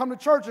 You're going to come to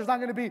church, there's not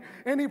going to be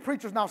any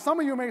preachers. Now, some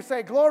of you may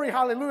say, glory,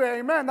 hallelujah,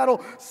 amen.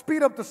 That'll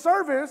speed up the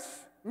service.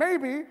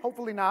 Maybe,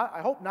 hopefully not.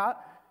 I hope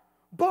not.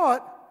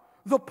 But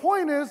the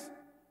point is,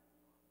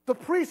 the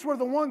priests were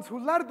the ones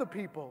who led the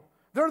people.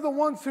 They're the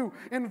ones who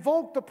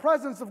invoked the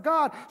presence of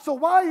God. So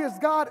why is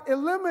God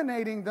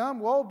eliminating them?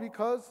 Well,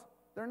 because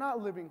they're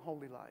not living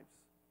holy lives.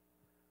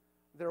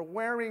 They're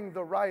wearing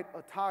the right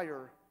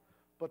attire,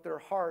 but their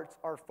hearts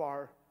are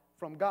far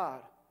from God.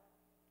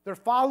 They're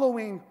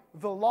following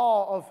the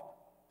law of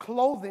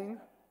clothing,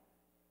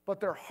 but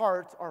their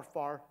hearts are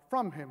far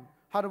from Him.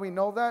 How do we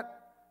know that?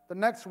 The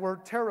next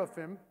word,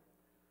 teraphim,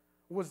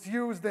 was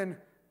used in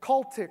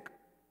cultic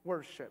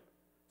worship.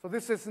 So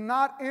this is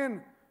not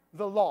in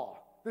the law.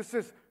 This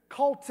is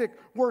cultic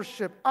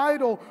worship,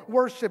 idol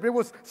worship. It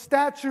was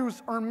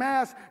statues or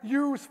masks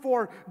used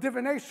for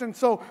divination.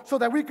 So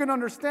that we can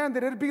understand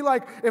it, it'd be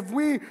like if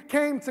we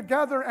came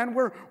together and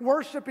we're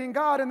worshiping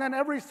God, and then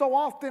every so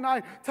often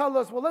I tell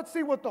us, well, let's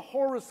see what the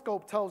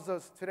horoscope tells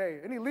us today.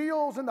 Any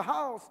Leos in the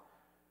house?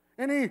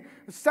 Any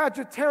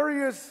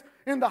Sagittarius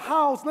in the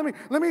house?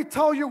 Let me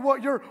tell you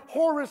what your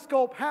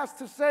horoscope has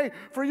to say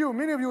for you.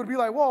 Many of you would be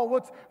like, whoa,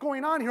 what's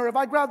going on here? If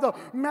I grabbed the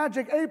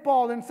magic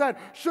 8-ball and said,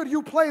 should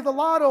you play the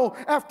lotto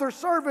after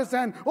service?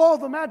 And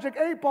the magic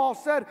 8-ball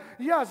said,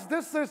 yes,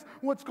 this is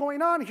what's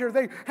going on here.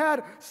 They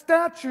had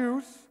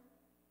statues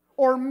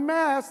or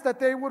masks that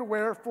they would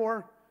wear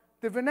for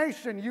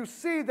divination. You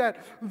see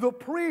that the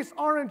priests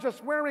aren't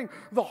just wearing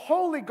the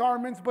holy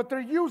garments, but they're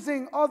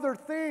using other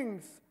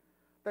things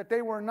that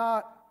they were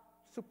not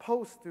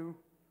supposed to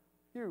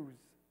use.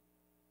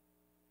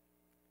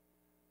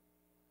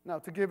 Now,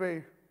 to give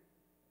a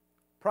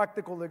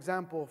practical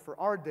example for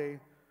our day,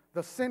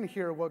 the sin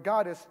here, what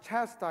God is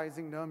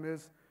chastising them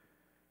is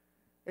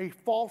a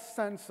false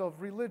sense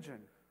of religion.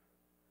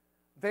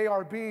 They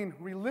are being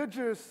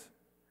religious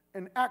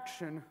in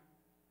action,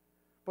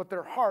 but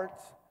their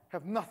hearts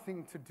have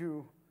nothing to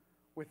do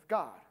with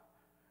God.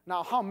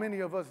 Now, how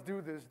many of us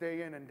do this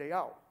day in and day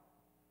out?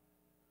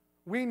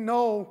 We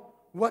know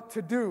what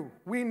to do.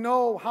 We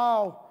know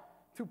how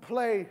to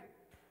play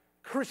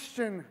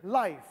Christian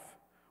life.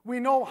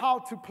 We know how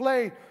to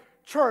play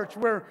church,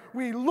 where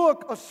we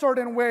look a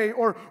certain way,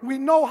 or we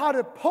know how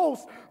to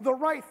post the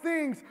right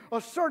things a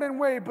certain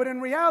way, but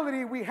in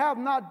reality, we have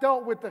not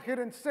dealt with the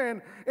hidden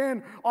sin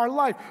in our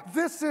life.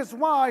 This is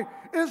why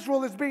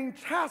Israel is being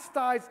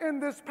chastised in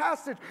this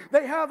passage.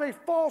 They have a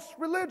false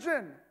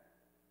religion.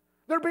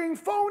 They're being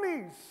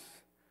phonies.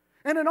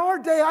 And in our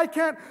day, I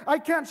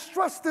can't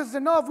stress this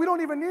enough. We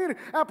don't even need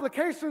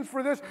applications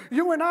for this.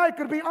 You and I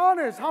could be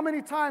honest. How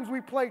many times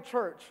we play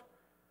church?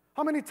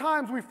 How many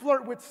times we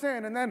flirt with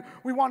sin, and then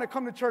we want to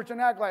come to church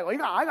and act like,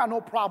 well, I got no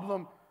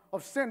problem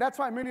of sin. That's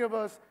why many of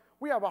us,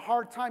 we have a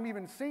hard time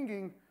even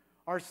singing,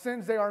 our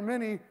sins, they are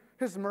many,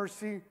 His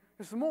mercy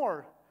is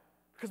more.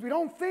 Because we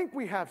don't think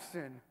we have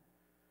sin.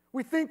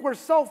 We think we're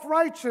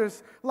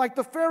self-righteous like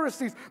the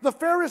Pharisees. The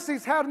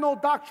Pharisees had no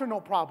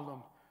doctrinal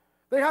problem.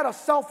 They had a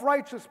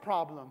self-righteous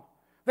problem.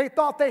 They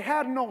thought they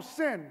had no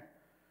sin.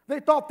 They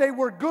thought they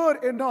were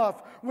good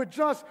enough with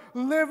just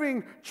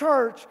living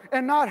church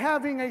and not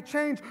having a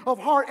change of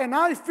heart. And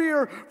I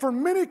fear for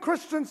many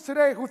Christians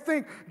today who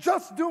think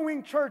just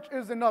doing church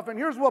is enough. And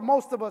here's what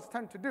most of us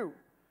tend to do.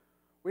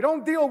 We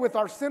don't deal with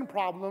our sin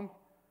problem.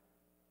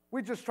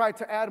 We just try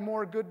to add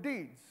more good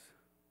deeds.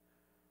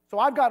 So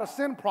I've got a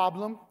sin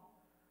problem,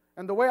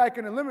 and the way I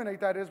can eliminate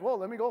that is, well,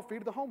 let me go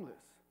feed the homeless.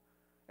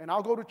 And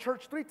I'll go to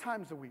church 3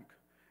 times a week.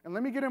 And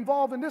let me get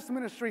involved in this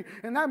ministry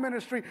and that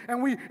ministry.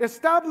 And we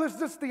establish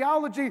this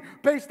theology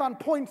based on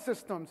point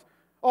systems.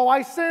 Oh,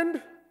 I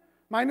sinned,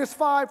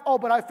 -5. Oh,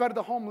 but I fed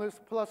the homeless,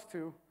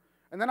 +2.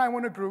 And then I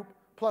went to group,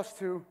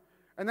 +2.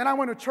 And then I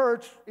went to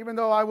church, even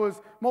though I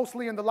was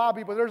mostly in the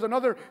lobby, but there's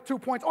another 2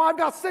 points. Oh, I've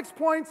got 6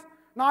 points.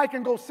 Now I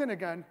can go sin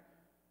again.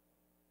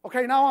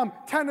 Okay, now I'm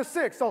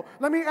 10-6. So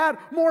let me add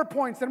more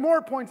points and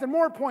more points and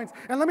more points.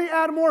 And let me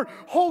add more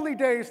holy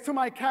days to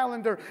my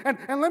calendar.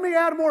 And let me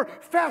add more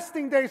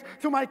fasting days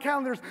to my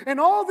calendars. And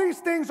all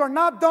these things are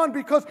not done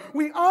because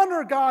we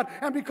honor God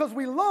and because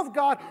we love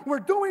God.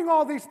 We're doing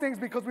all these things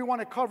because we want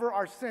to cover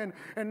our sin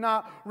and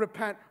not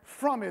repent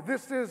from it.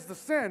 This is the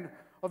sin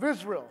of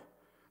Israel.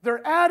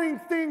 They're adding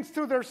things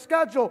to their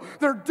schedule.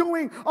 They're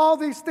doing all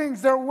these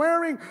things. They're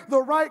wearing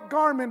the right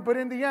garment. But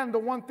in the end, the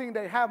one thing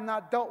they have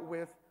not dealt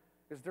with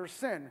is their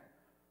sin.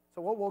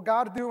 So what will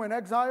God do in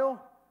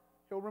exile?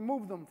 He'll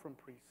remove them from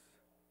priests.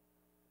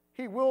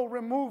 He will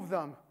remove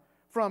them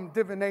from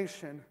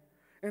divination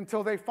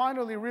until they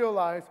finally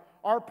realize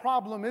our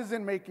problem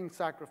isn't making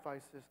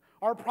sacrifices.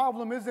 Our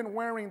problem isn't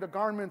wearing the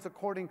garments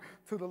according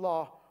to the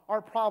law.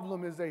 Our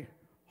problem is a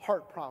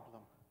heart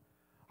problem.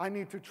 I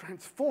need to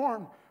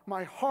transform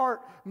my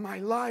heart, my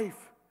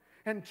life,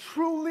 and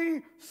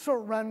truly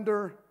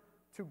surrender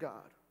to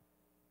God.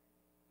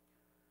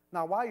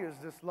 Now, why is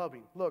this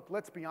loving? Look,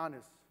 let's be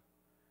honest.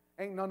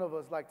 Ain't none of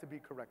us like to be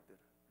corrected.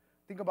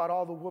 Think about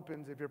all the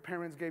whoopings. If your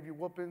parents gave you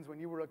whoopings when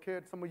you were a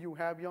kid, some of you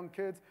have young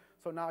kids,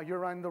 so now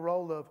you're in the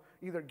role of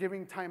either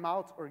giving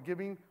timeouts or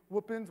giving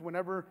whoopings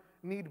whenever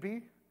need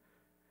be.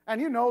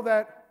 And you know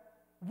that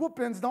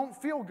whoopings don't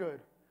feel good.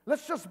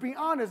 Let's just be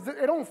honest.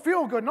 It don't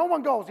feel good. No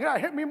one goes, yeah,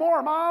 hit me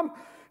more, Mom.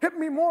 Hit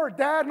me more,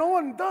 Dad. No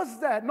one does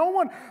that. No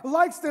one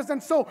likes this.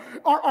 And so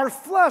our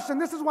flesh,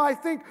 and this is why I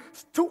think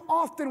too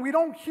often we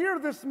don't hear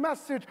this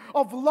message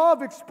of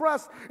love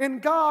expressed in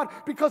God,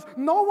 because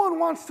no one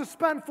wants to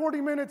spend 40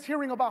 minutes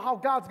hearing about how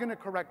God's going to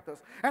correct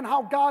us and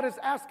how God is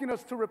asking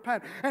us to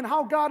repent and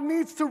how God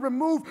needs to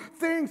remove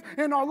things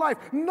in our life.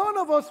 None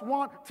of us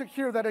want to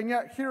hear that, and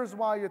yet here's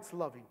why it's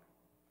loving.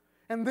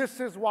 And this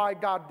is why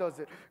God does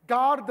it.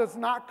 God does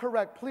not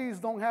correct. Please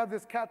don't have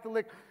this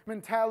Catholic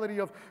mentality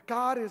of,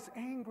 God is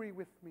angry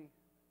with me.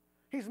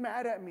 He's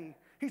mad at me.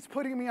 He's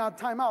putting me on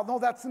timeout. No,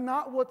 that's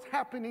not what's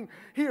happening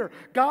here.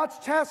 God's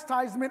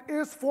chastisement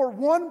is for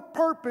one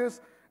purpose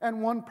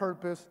and one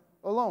purpose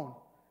alone.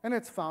 And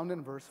it's found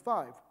in verse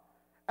 5.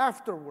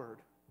 Afterward.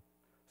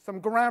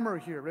 Some grammar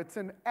here. It's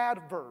an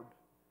adverb.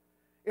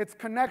 It's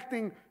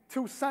connecting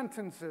two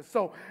sentences.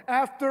 So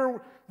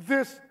after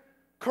this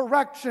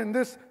correction,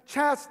 this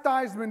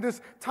chastisement,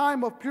 this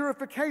time of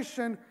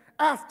purification,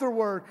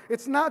 afterward,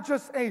 it's not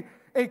just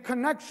a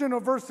connection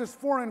of verses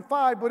 4 and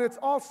 5, but it's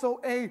also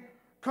a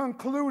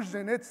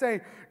conclusion. It's a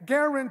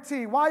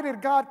guarantee. Why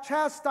did God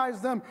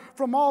chastise them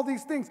from all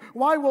these things?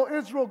 Why will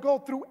Israel go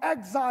through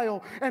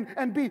exile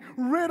and be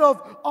rid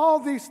of all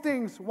these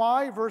things?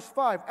 Why? Verse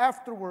 5,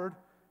 afterward,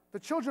 the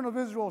children of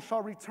Israel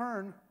shall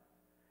return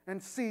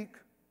and seek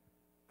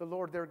the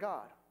Lord their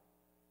God.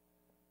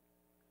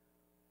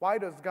 Why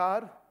does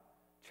God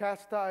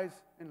chastise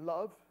and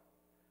love?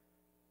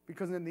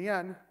 Because in the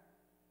end,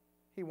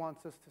 He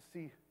wants us to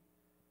see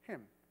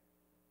Him,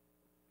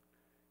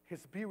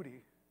 His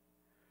beauty,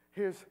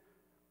 His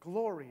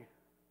glory.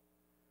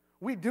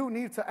 We do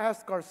need to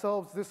ask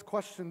ourselves this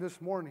question this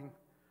morning.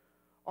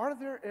 Are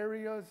there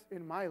areas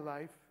in my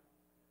life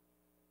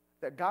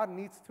that God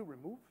needs to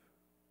remove?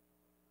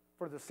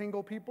 For the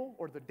single people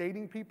or the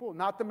dating people,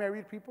 not the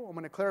married people. I'm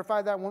going to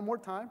clarify that one more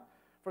time.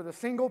 For the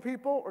single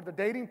people or the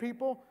dating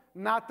people,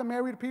 not the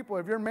married people.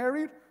 If you're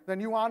married,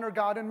 then you honor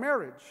God in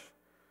marriage.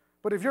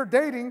 But if you're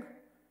dating,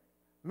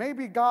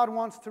 maybe God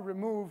wants to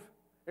remove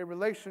a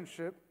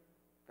relationship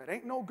that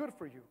ain't no good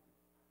for you.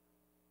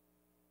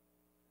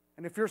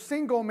 And if you're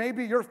single,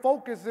 maybe your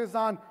focus is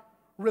on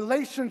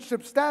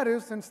relationship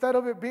status instead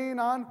of it being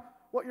on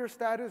what your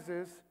status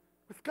is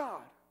with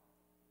God.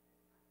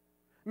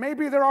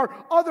 Maybe there are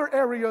other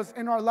areas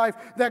in our life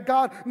that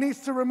God needs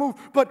to remove,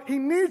 but He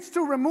needs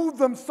to remove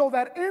them so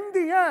that in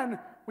the end,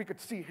 we could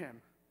see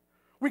Him.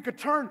 We could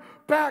turn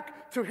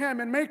back to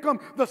Him and make Him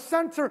the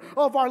center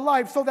of our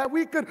life so that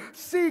we could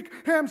seek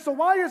Him. So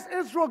why is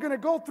Israel going to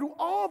go through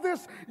all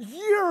this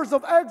years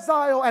of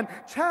exile and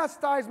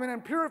chastisement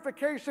and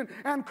purification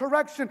and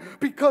correction?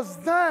 Because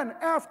then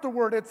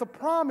afterward, it's a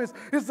promise,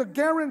 it's a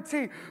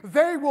guarantee.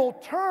 They will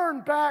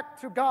turn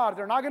back to God.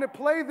 They're not going to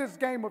play this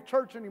game of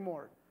church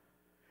anymore.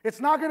 It's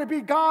not going to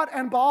be God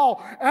and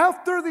Baal.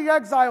 After the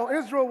exile,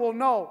 Israel will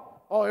know,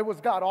 oh, it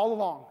was God all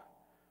along.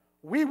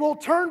 We will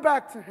turn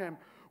back to Him.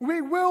 We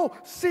will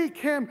seek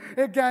Him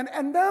again.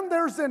 And then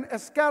there's an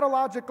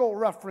eschatological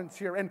reference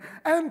here, an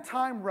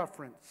end-time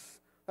reference.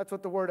 That's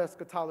what the word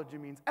eschatology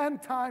means,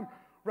 end-time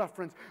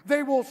reference.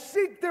 They will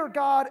seek their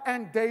God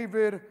and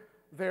David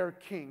their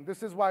king.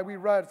 This is why we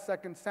read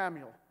 2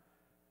 Samuel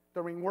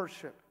during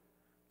worship.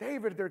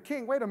 David their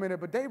king. Wait a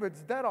minute, but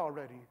David's dead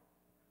already.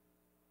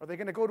 Are they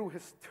going to go to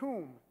his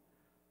tomb?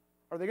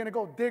 Are they going to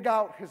go dig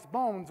out his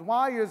bones?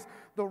 Why is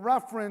the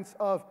reference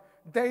of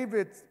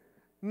David's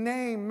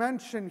name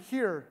mentioned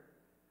here?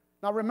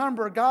 Now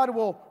remember, God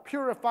will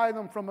purify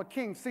them from a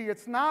king. See,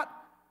 it's not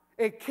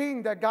a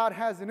king that God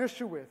has an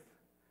issue with.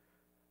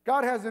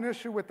 God has an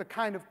issue with the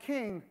kind of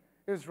king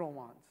Israel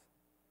wants.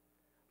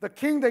 The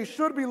king they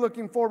should be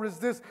looking for is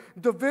this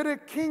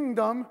Davidic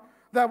kingdom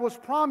that was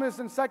promised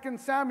in 2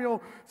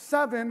 Samuel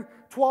 7,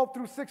 12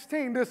 through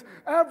 16, this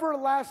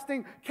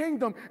everlasting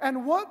kingdom.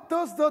 And what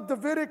does the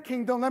Davidic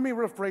kingdom, let me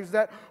rephrase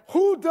that,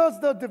 who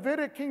does the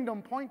Davidic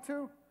kingdom point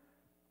to?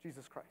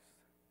 Jesus Christ.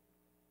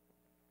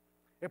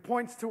 It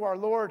points to our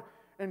Lord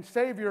and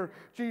Savior,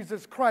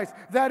 Jesus Christ.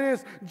 That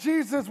is,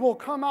 Jesus will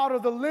come out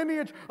of the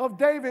lineage of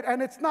David,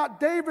 and it's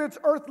not David's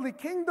earthly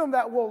kingdom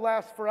that will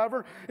last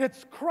forever,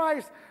 it's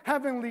Christ's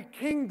heavenly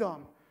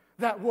kingdom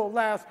that will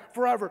last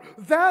forever.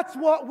 That's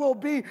what will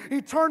be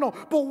eternal.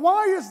 But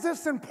why is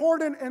this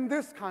important in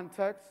this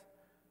context?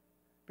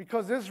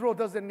 Because Israel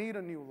doesn't need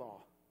a new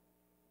law.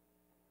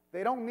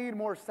 They don't need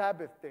more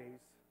Sabbath days.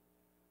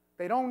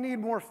 They don't need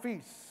more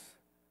feasts.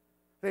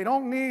 They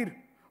don't need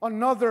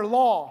another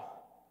law.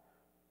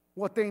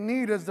 What they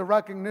need is the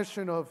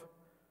recognition of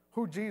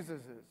who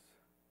Jesus is,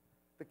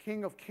 the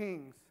King of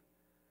Kings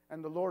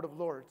and the Lord of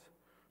Lords.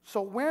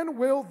 So when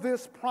will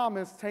this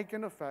promise take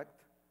in effect?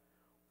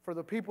 For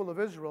the people of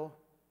Israel,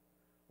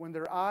 when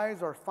their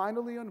eyes are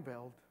finally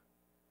unveiled,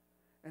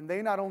 and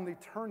they not only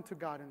turn to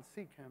God and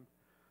seek Him,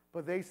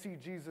 but they see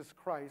Jesus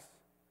Christ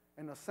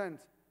in a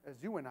sense, as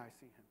you and I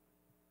see him,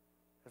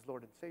 as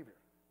Lord and Savior.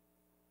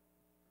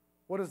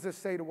 What does this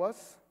say to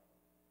us?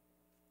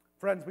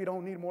 Friends, we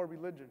don't need more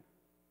religion.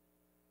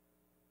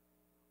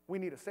 We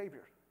need a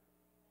Savior.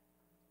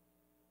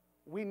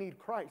 We need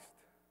Christ.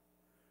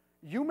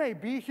 You may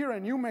be here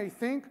and you may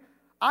think,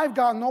 I've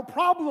got no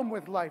problem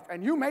with life,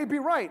 and you may be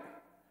right.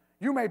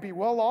 You may be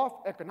well off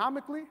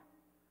economically.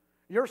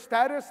 Your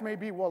status may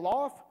be well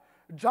off.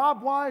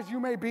 Job-wise, you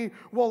may be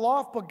well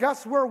off, but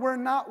guess where we're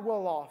not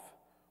well off?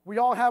 We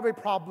all have a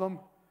problem.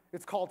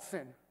 It's called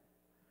sin.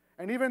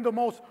 And even the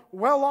most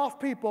well-off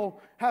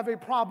people have a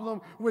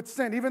problem with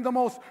sin. Even the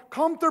most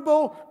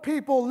comfortable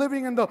people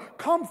living in the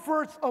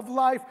comforts of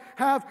life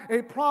have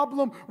a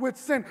problem with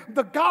sin.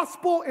 The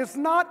gospel is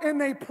not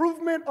an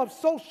improvement of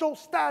social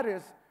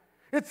status.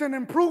 It's an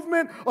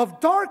improvement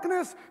of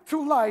darkness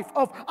to life,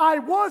 of I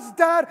was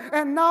dead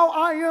and now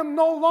I am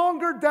no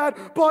longer dead,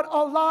 but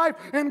alive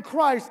in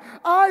Christ.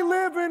 I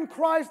live in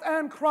Christ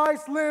and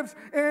Christ lives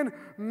in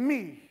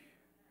me.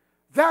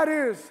 That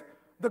is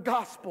the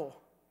gospel.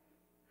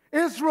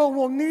 Israel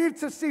will need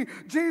to see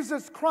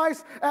Jesus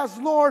Christ as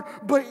Lord,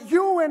 but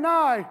you and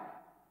I,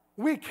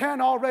 we can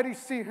already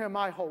see him,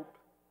 I hope.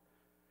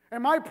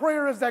 And my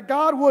prayer is that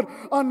God would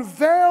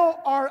unveil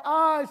our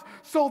eyes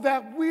so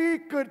that we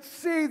could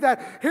see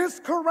that his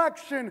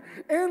correction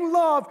in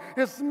love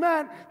is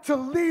meant to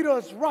lead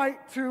us right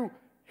to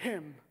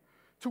him,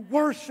 to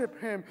worship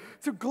him,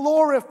 to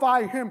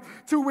glorify him,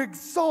 to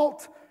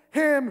exalt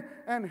him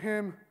and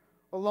him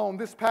alone.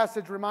 This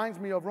passage reminds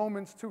me of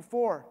Romans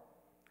 2:4.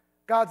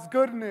 God's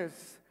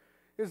goodness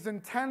is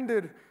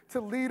intended to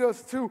lead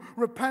us to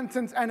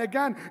repentance. And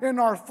again, in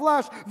our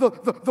flesh,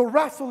 the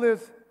wrestle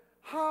is,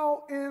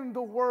 how in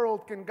the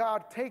world can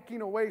God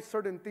taking away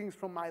certain things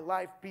from my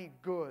life be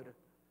good?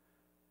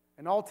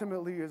 And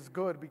ultimately is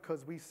good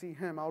because we see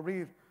him. I'll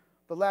read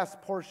the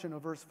last portion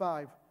of verse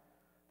 5.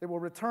 They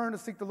will return to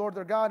seek the Lord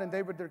their God and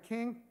David their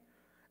king,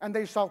 and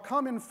they shall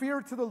come in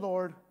fear to the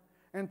Lord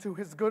and to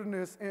his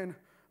goodness in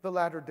the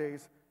latter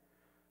days.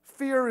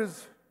 Fear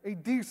is a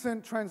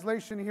decent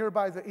translation here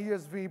by the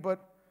ESV,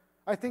 but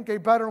I think a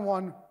better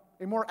one,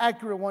 a more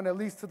accurate one, at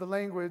least to the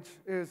language,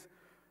 is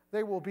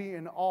they will be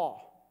in awe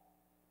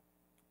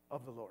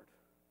of the Lord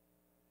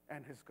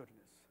and his goodness.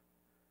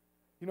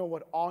 You know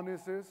what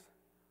awness is?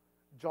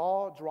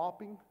 Jaw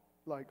dropping,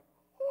 like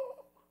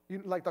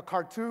like the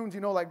cartoons,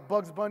 like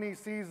Bugs Bunny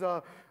sees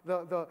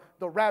the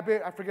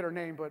rabbit, I forget her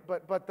name,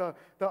 but the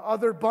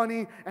other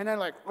bunny, and then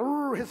like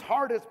his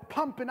heart is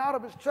pumping out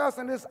of his chest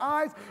and his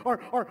eyes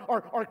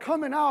are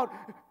coming out.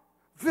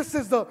 This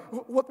is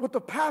what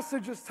the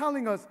passage is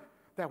telling us,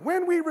 that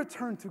when we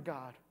return to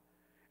God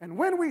and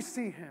when we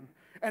see him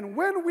and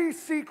when we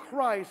see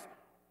Christ,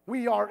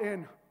 we are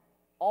in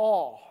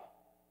awe.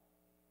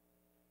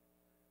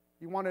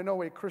 You want to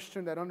know a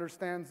Christian that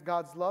understands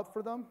God's love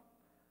for them?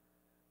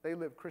 They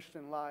live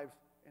Christian lives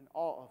in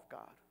awe of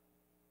God.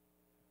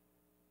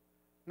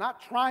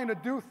 Not trying to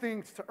do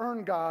things to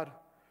earn God,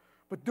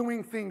 but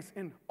doing things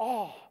in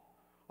awe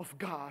of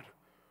God.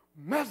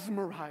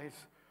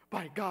 Mesmerized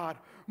by God.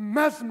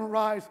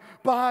 Mesmerized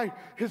by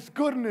his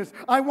goodness.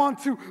 I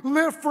want to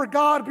live for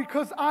God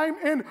because I'm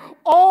in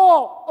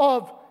awe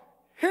of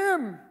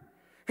him.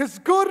 His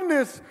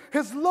goodness,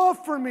 his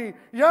love for me.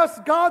 Yes,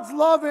 God's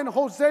love in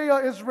Hosea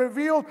is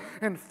revealed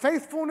in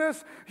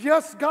faithfulness.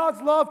 Yes,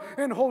 God's love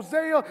in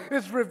Hosea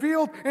is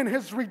revealed in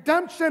his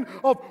redemption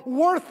of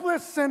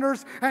worthless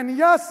sinners. And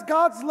yes,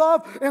 God's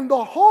love in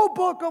the whole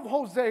book of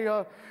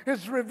Hosea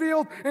is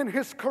revealed in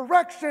his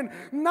correction,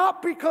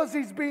 not because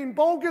he's being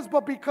bogus,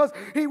 but because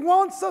he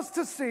wants us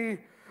to see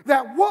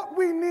that what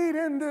we need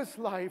in this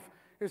life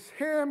is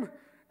him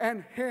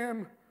and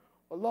him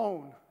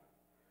alone.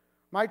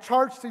 My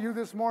charge to you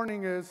this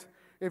morning is,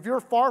 if you're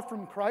far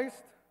from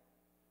Christ,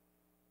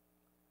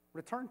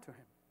 return to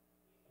him.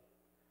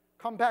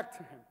 Come back to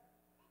him.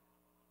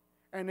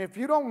 And if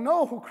you don't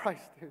know who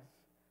Christ is,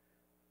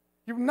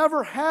 you've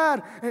never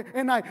had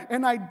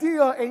an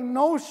idea, a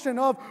notion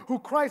of who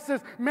Christ is.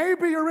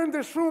 Maybe you're in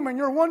this room and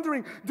you're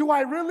wondering, do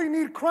I really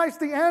need Christ?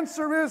 The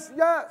answer is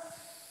yes,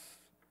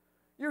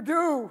 you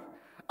do.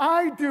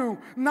 I do.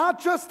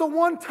 Not just the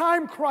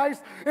one-time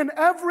Christ, an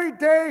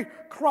everyday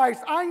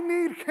Christ. I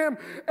need him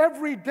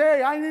every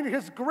day. I need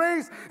his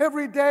grace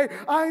every day.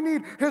 I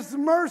need his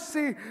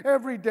mercy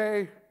every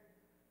day.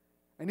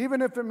 And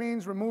even if it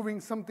means removing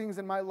some things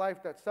in my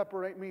life that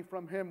separate me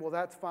from him, well,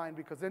 that's fine,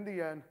 because in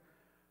the end,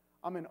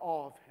 I'm in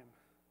awe of him.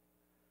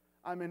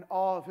 I'm in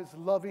awe of his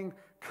loving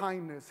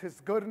kindness,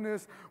 his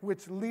goodness,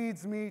 which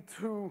leads me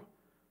to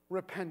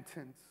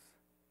repentance.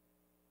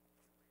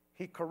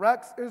 He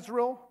corrects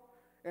Israel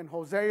in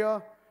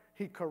Hosea.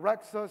 He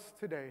corrects us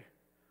today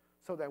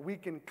so that we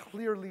can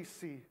clearly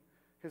see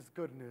his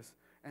goodness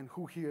and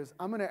who he is.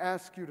 I'm going to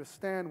ask you to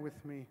stand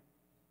with me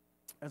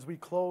as we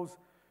close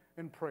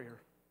in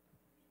prayer.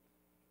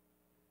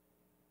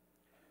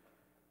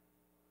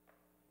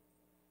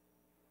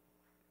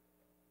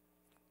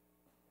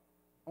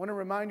 I want to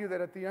remind you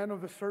that at the end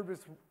of the service,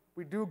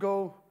 we do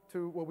go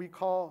to what we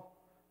call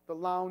the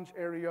lounge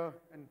area,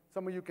 and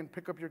some of you can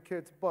pick up your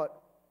kids,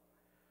 but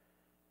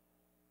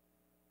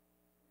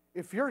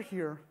if you're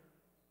here,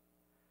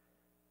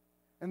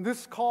 and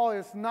this call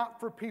is not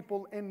for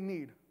people in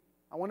need,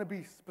 I want to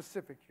be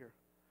specific here,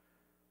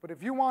 but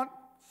if you want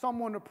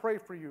someone to pray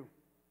for you,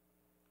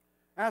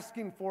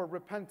 asking for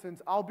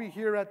repentance, I'll be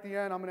here at the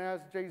end. I'm going to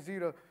ask Jay-Z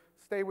to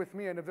stay with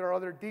me, and if there are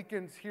other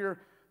deacons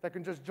here that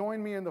can just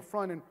join me in the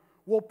front, and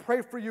we'll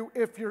pray for you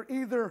if you're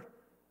either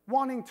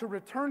wanting to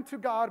return to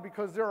God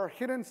because there are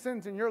hidden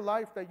sins in your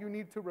life that you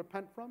need to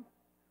repent from,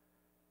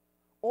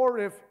 or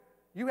if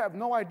you have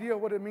no idea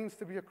what it means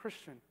to be a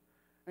Christian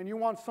and you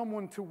want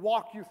someone to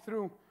walk you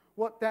through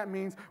what that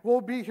means.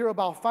 We'll be here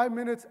about 5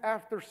 minutes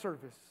after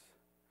service.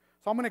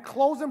 So I'm going to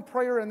close in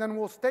prayer, and then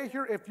we'll stay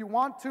here if you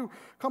want to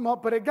come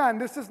up. But again,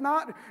 this is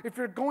not if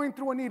you're going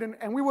through a need,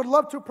 and we would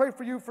love to pray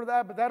for you for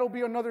that, but that'll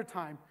be another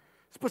time.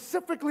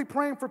 Specifically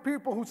praying for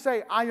people who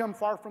say, I am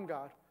far from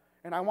God,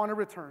 and I want to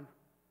return.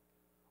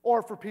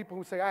 Or for people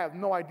who say, I have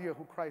no idea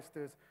who Christ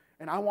is,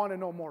 and I want to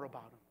know more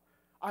about him.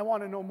 I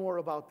want to know more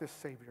about this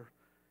Savior.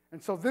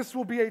 And so this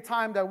will be a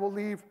time that we'll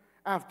leave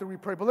after we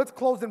pray. But let's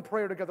close in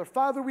prayer together.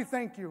 Father, we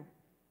thank you,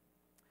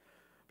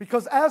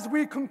 because as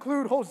we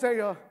conclude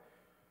Hosea,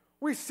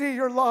 we see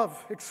your love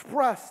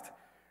expressed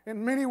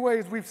in many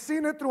ways. We've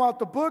seen it throughout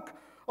the book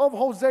of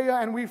Hosea,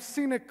 and we've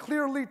seen it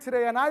clearly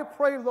today. And I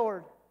pray,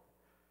 Lord,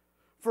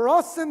 for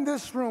us in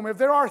this room, if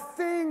there are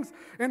things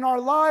in our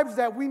lives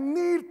that we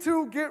need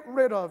to get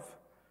rid of,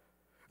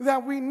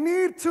 that we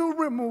need to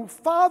remove,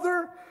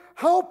 Father,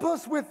 help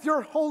us with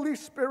your Holy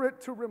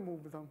Spirit to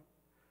remove them.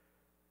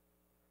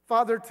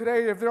 Father,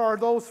 today, if there are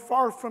those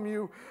far from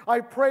you,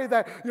 I pray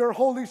that your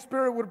Holy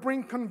Spirit would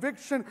bring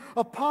conviction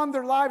upon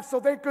their lives so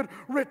they could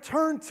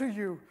return to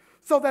you,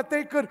 so that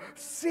they could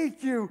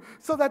seek you,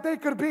 so that they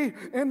could be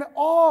in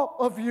awe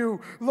of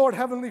you, Lord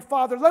Heavenly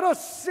Father. Let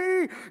us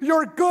see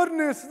your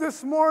goodness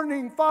this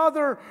morning.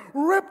 Father,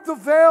 rip the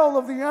veil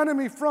of the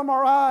enemy from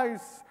our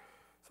eyes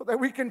so that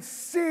we can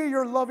see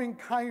your loving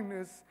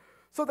kindness,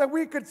 so that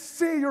we could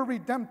see your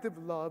redemptive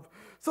love,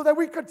 so that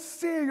we could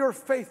see your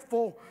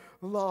faithful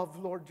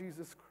love, Lord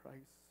Jesus Christ.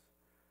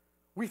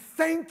 We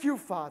thank you,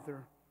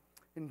 Father.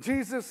 In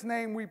Jesus'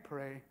 name we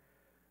pray.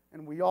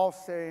 And we all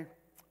say,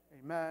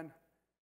 amen.